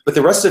 But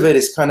the rest of it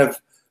is kind of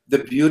the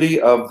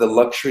beauty of the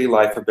luxury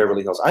life of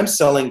Beverly Hills. I'm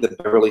selling the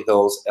Beverly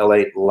Hills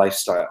LA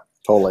lifestyle.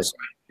 Totally. So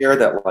I share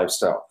that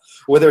lifestyle,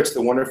 whether it's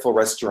the wonderful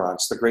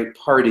restaurants, the great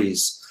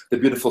parties, the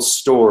beautiful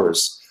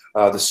stores,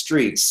 the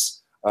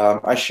streets.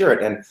 I share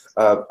it. And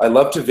I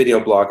love to video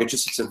blog.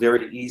 It's a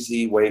very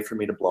easy way for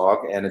me to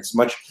blog. And it's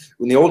much,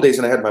 in the old days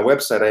when I had my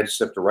website, I just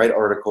have to write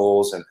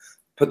articles and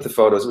put the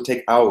photos. It would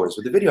take hours.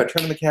 With the video, I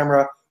turn on the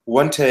camera,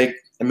 one take,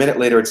 a minute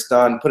later it's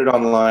done, put it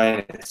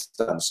online, it's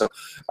done. So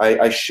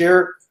I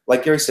share,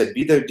 like Gary said,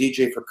 be the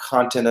DJ for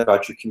content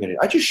about your community.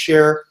 I just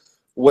share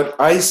what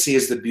I see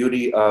as the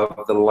beauty of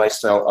the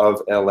lifestyle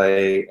of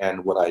LA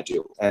and what I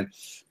do. And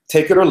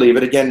take it or leave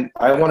it. Again,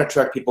 I want to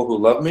attract people who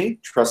love me,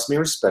 trust me,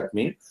 respect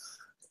me,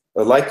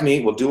 like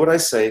me, will do what I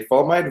say,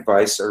 follow my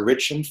advice, are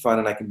rich and fun,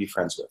 and I can be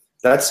friends with.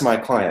 That's my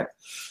client.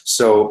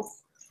 So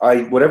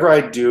whatever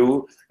I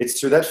do, it's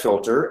through that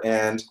filter,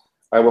 and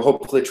I will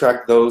hopefully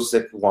attract those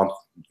that want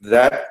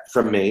that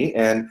from me,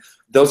 and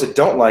those that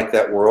don't like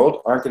that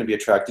world aren't going to be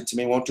attracted to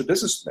me, won't do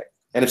business with me.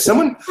 And if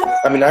someone,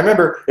 I mean, I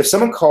remember if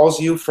someone calls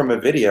you from a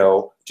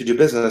video to do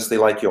business, they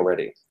like you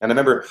already. And I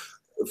remember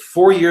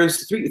 4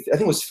 years, I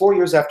think it was 4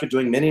 years after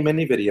doing many,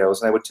 many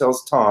videos, and I would tell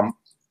Tom,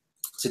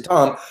 I said,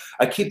 Tom,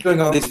 I keep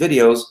doing all these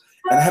videos,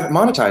 and I haven't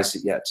monetized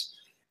it yet.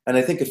 And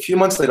I think a few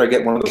months later, I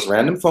get one of those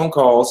random phone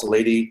calls, a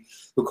lady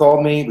who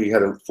called me. We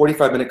had a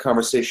 45-minute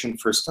conversation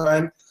first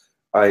time.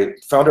 I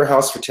found her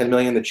house for $10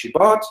 million that she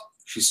bought.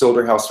 She sold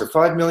her house for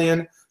 $5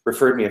 million,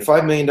 referred me a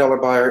 $5 million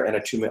buyer, and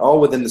a $2 million, all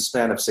within the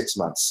span of 6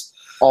 months.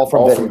 All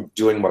from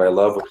doing what I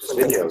love, which is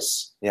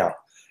videos. Yeah.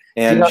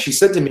 And she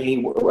said to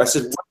me, I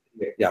said,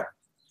 yeah.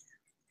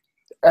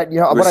 You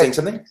know, you were saying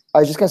something? I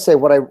was just going to say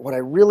what I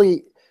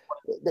really,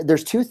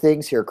 there's two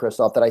things here,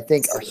 Christophe, that I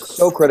think are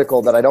so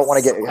critical that I don't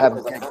want to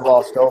have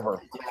glossed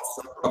over.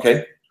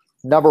 Okay.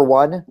 Number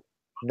one,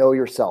 know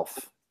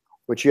yourself,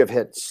 which you have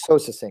hit so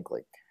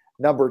succinctly.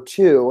 Number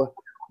two,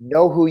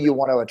 know who you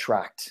want to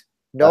attract.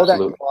 Know that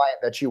client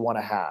that you want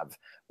to have,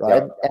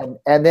 right? Yeah.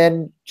 And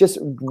then just,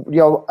 you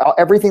know,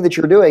 everything that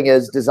you're doing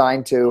is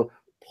designed to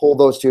pull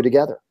those two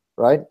together,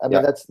 right? I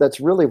mean, that's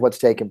really what's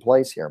taking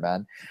place here,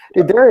 man.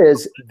 Dude,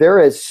 there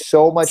is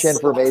so much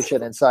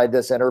information inside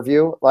this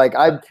interview. Like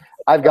I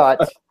got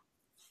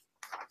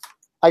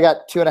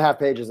 2.5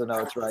 pages of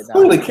notes right now.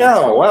 Holy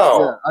cow! Wow.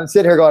 Yeah, I'm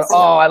sitting here going,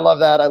 oh, I love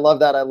that. I love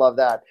that. I love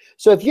that.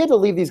 So if you had to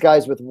leave these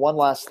guys with one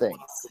last thing,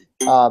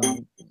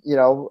 you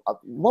know,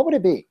 what would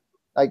it be?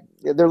 Like,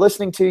 they're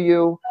listening to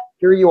you.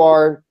 Here you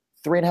are,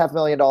 $3.5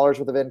 million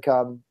worth of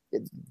income.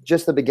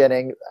 Just the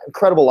beginning.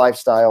 Incredible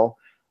lifestyle.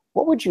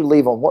 What would you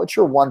leave them? What's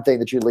your one thing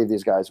that you'd leave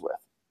these guys with?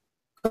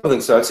 I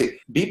think so. I'd say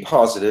be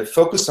positive.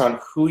 Focus on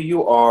who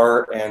you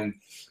are and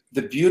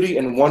the beauty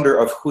and wonder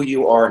of who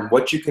you are and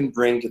what you can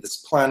bring to this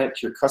planet,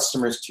 to your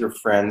customers, to your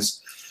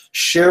friends.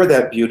 Share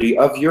that beauty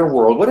of your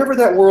world, whatever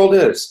that world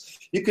is.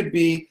 You could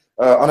be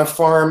on a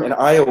farm in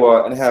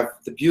Iowa and have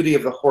the beauty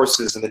of the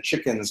horses and the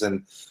chickens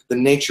and the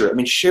nature. I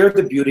mean, share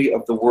the beauty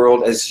of the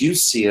world as you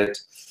see it,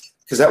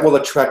 because that will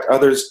attract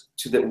others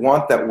that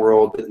want that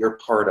world that you're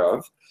part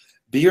of.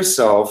 Be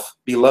yourself,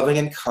 be loving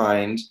and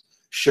kind,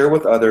 share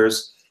with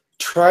others.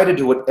 Try to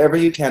do whatever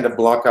you can to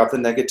block out the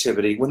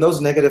negativity. When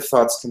those negative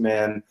thoughts come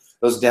in,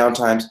 those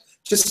downtimes,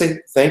 just say,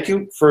 thank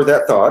you for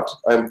that thought.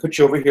 I will put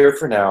you over here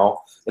for now,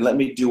 and let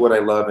me do what I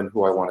love and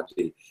who I want to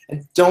be.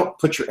 And don't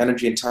put your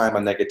energy and time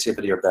on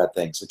negativity or bad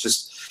things. It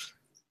just,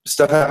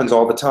 stuff happens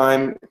all the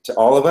time to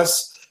all of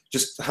us.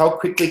 Just how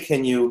quickly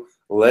can you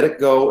let it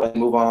go and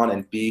move on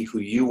and be who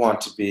you want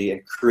to be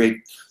and create,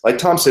 like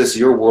Tom says,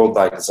 your world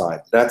by design.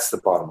 That's the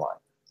bottom line.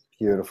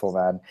 Beautiful,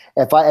 man.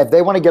 If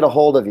they want to get a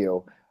hold of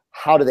you,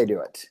 how do they do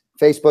it?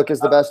 Facebook is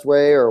the best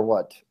way, or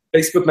what?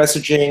 Facebook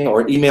messaging,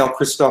 or email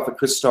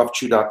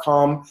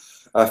Christophe@Christophechoo.com.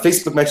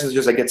 Facebook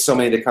messages, I get so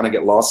many they kind of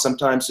get lost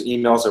sometimes. So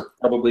emails are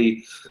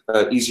probably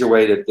an easier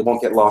way they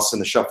won't get lost in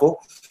the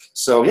shuffle.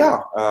 So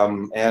yeah,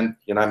 and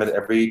you know, I'm at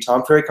every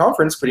Tom Ferry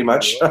conference pretty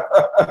much. And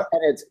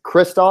it's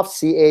Christophe,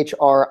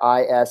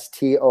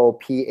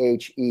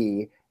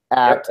 CHRISTOPHE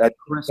at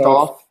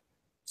Christophe,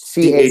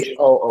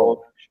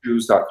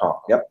 CHOO.com.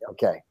 Yep.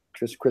 Okay,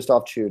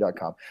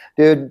 ChristopheChoo.com.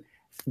 Dude,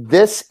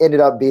 this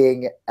ended up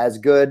being as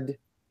good,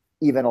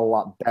 even a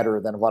lot better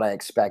than what I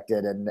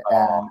expected. And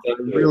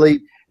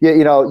really,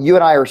 you know, you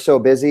and I are so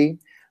busy.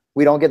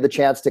 We don't get the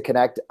chance to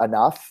connect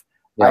enough.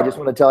 Yeah. I just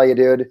want to tell you,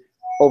 dude,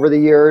 over the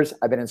years,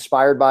 I've been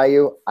inspired by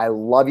you. I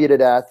love you to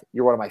death.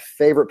 You're one of my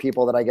favorite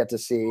people that I get to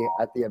see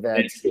at the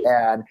events.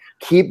 And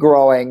keep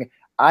growing.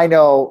 I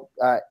know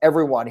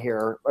everyone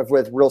here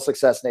with Real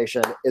Success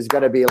Nation is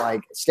going to be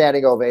like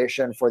standing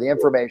ovation for the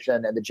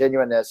information and the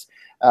genuineness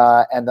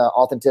and the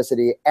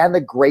authenticity and the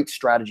great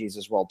strategies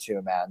as well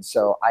too, man.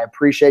 So I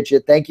appreciate you.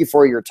 Thank you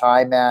for your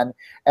time, man.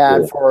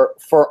 And for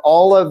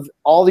all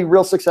the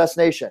Real Success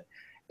Nation.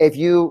 If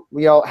you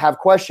have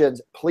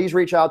questions, please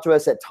reach out to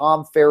us at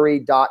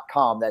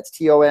tomferry.com. That's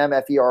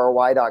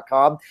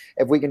TOMFERY.com.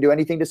 If we can do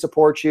anything to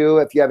support you,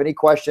 if you have any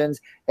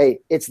questions, hey,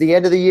 it's the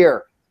end of the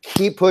year.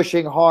 Keep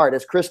pushing hard.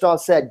 As Christophe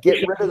said,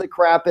 get rid of the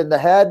crap in the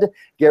head.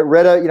 Get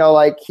rid of,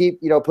 keep,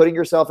 putting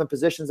yourself in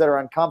positions that are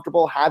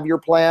uncomfortable. Have your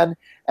plan.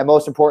 And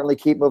most importantly,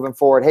 keep moving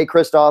forward. Hey,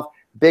 Christophe,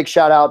 big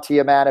shout out to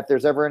you, man. If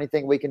there's ever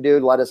anything we can do,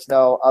 let us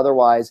know.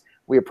 Otherwise,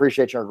 we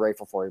appreciate you and are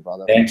grateful for you,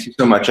 brother. Thank you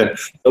so much. And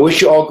I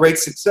wish you all great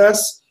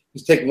success.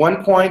 Just take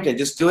one point and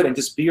just do it and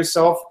just be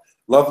yourself,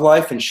 love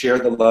life, and share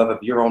the love of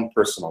your own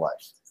personal life.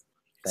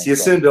 Thanks, See you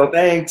soon, Bill.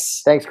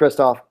 Thanks. Thanks,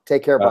 Christophe.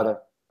 Take care, brother.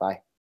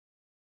 Bye.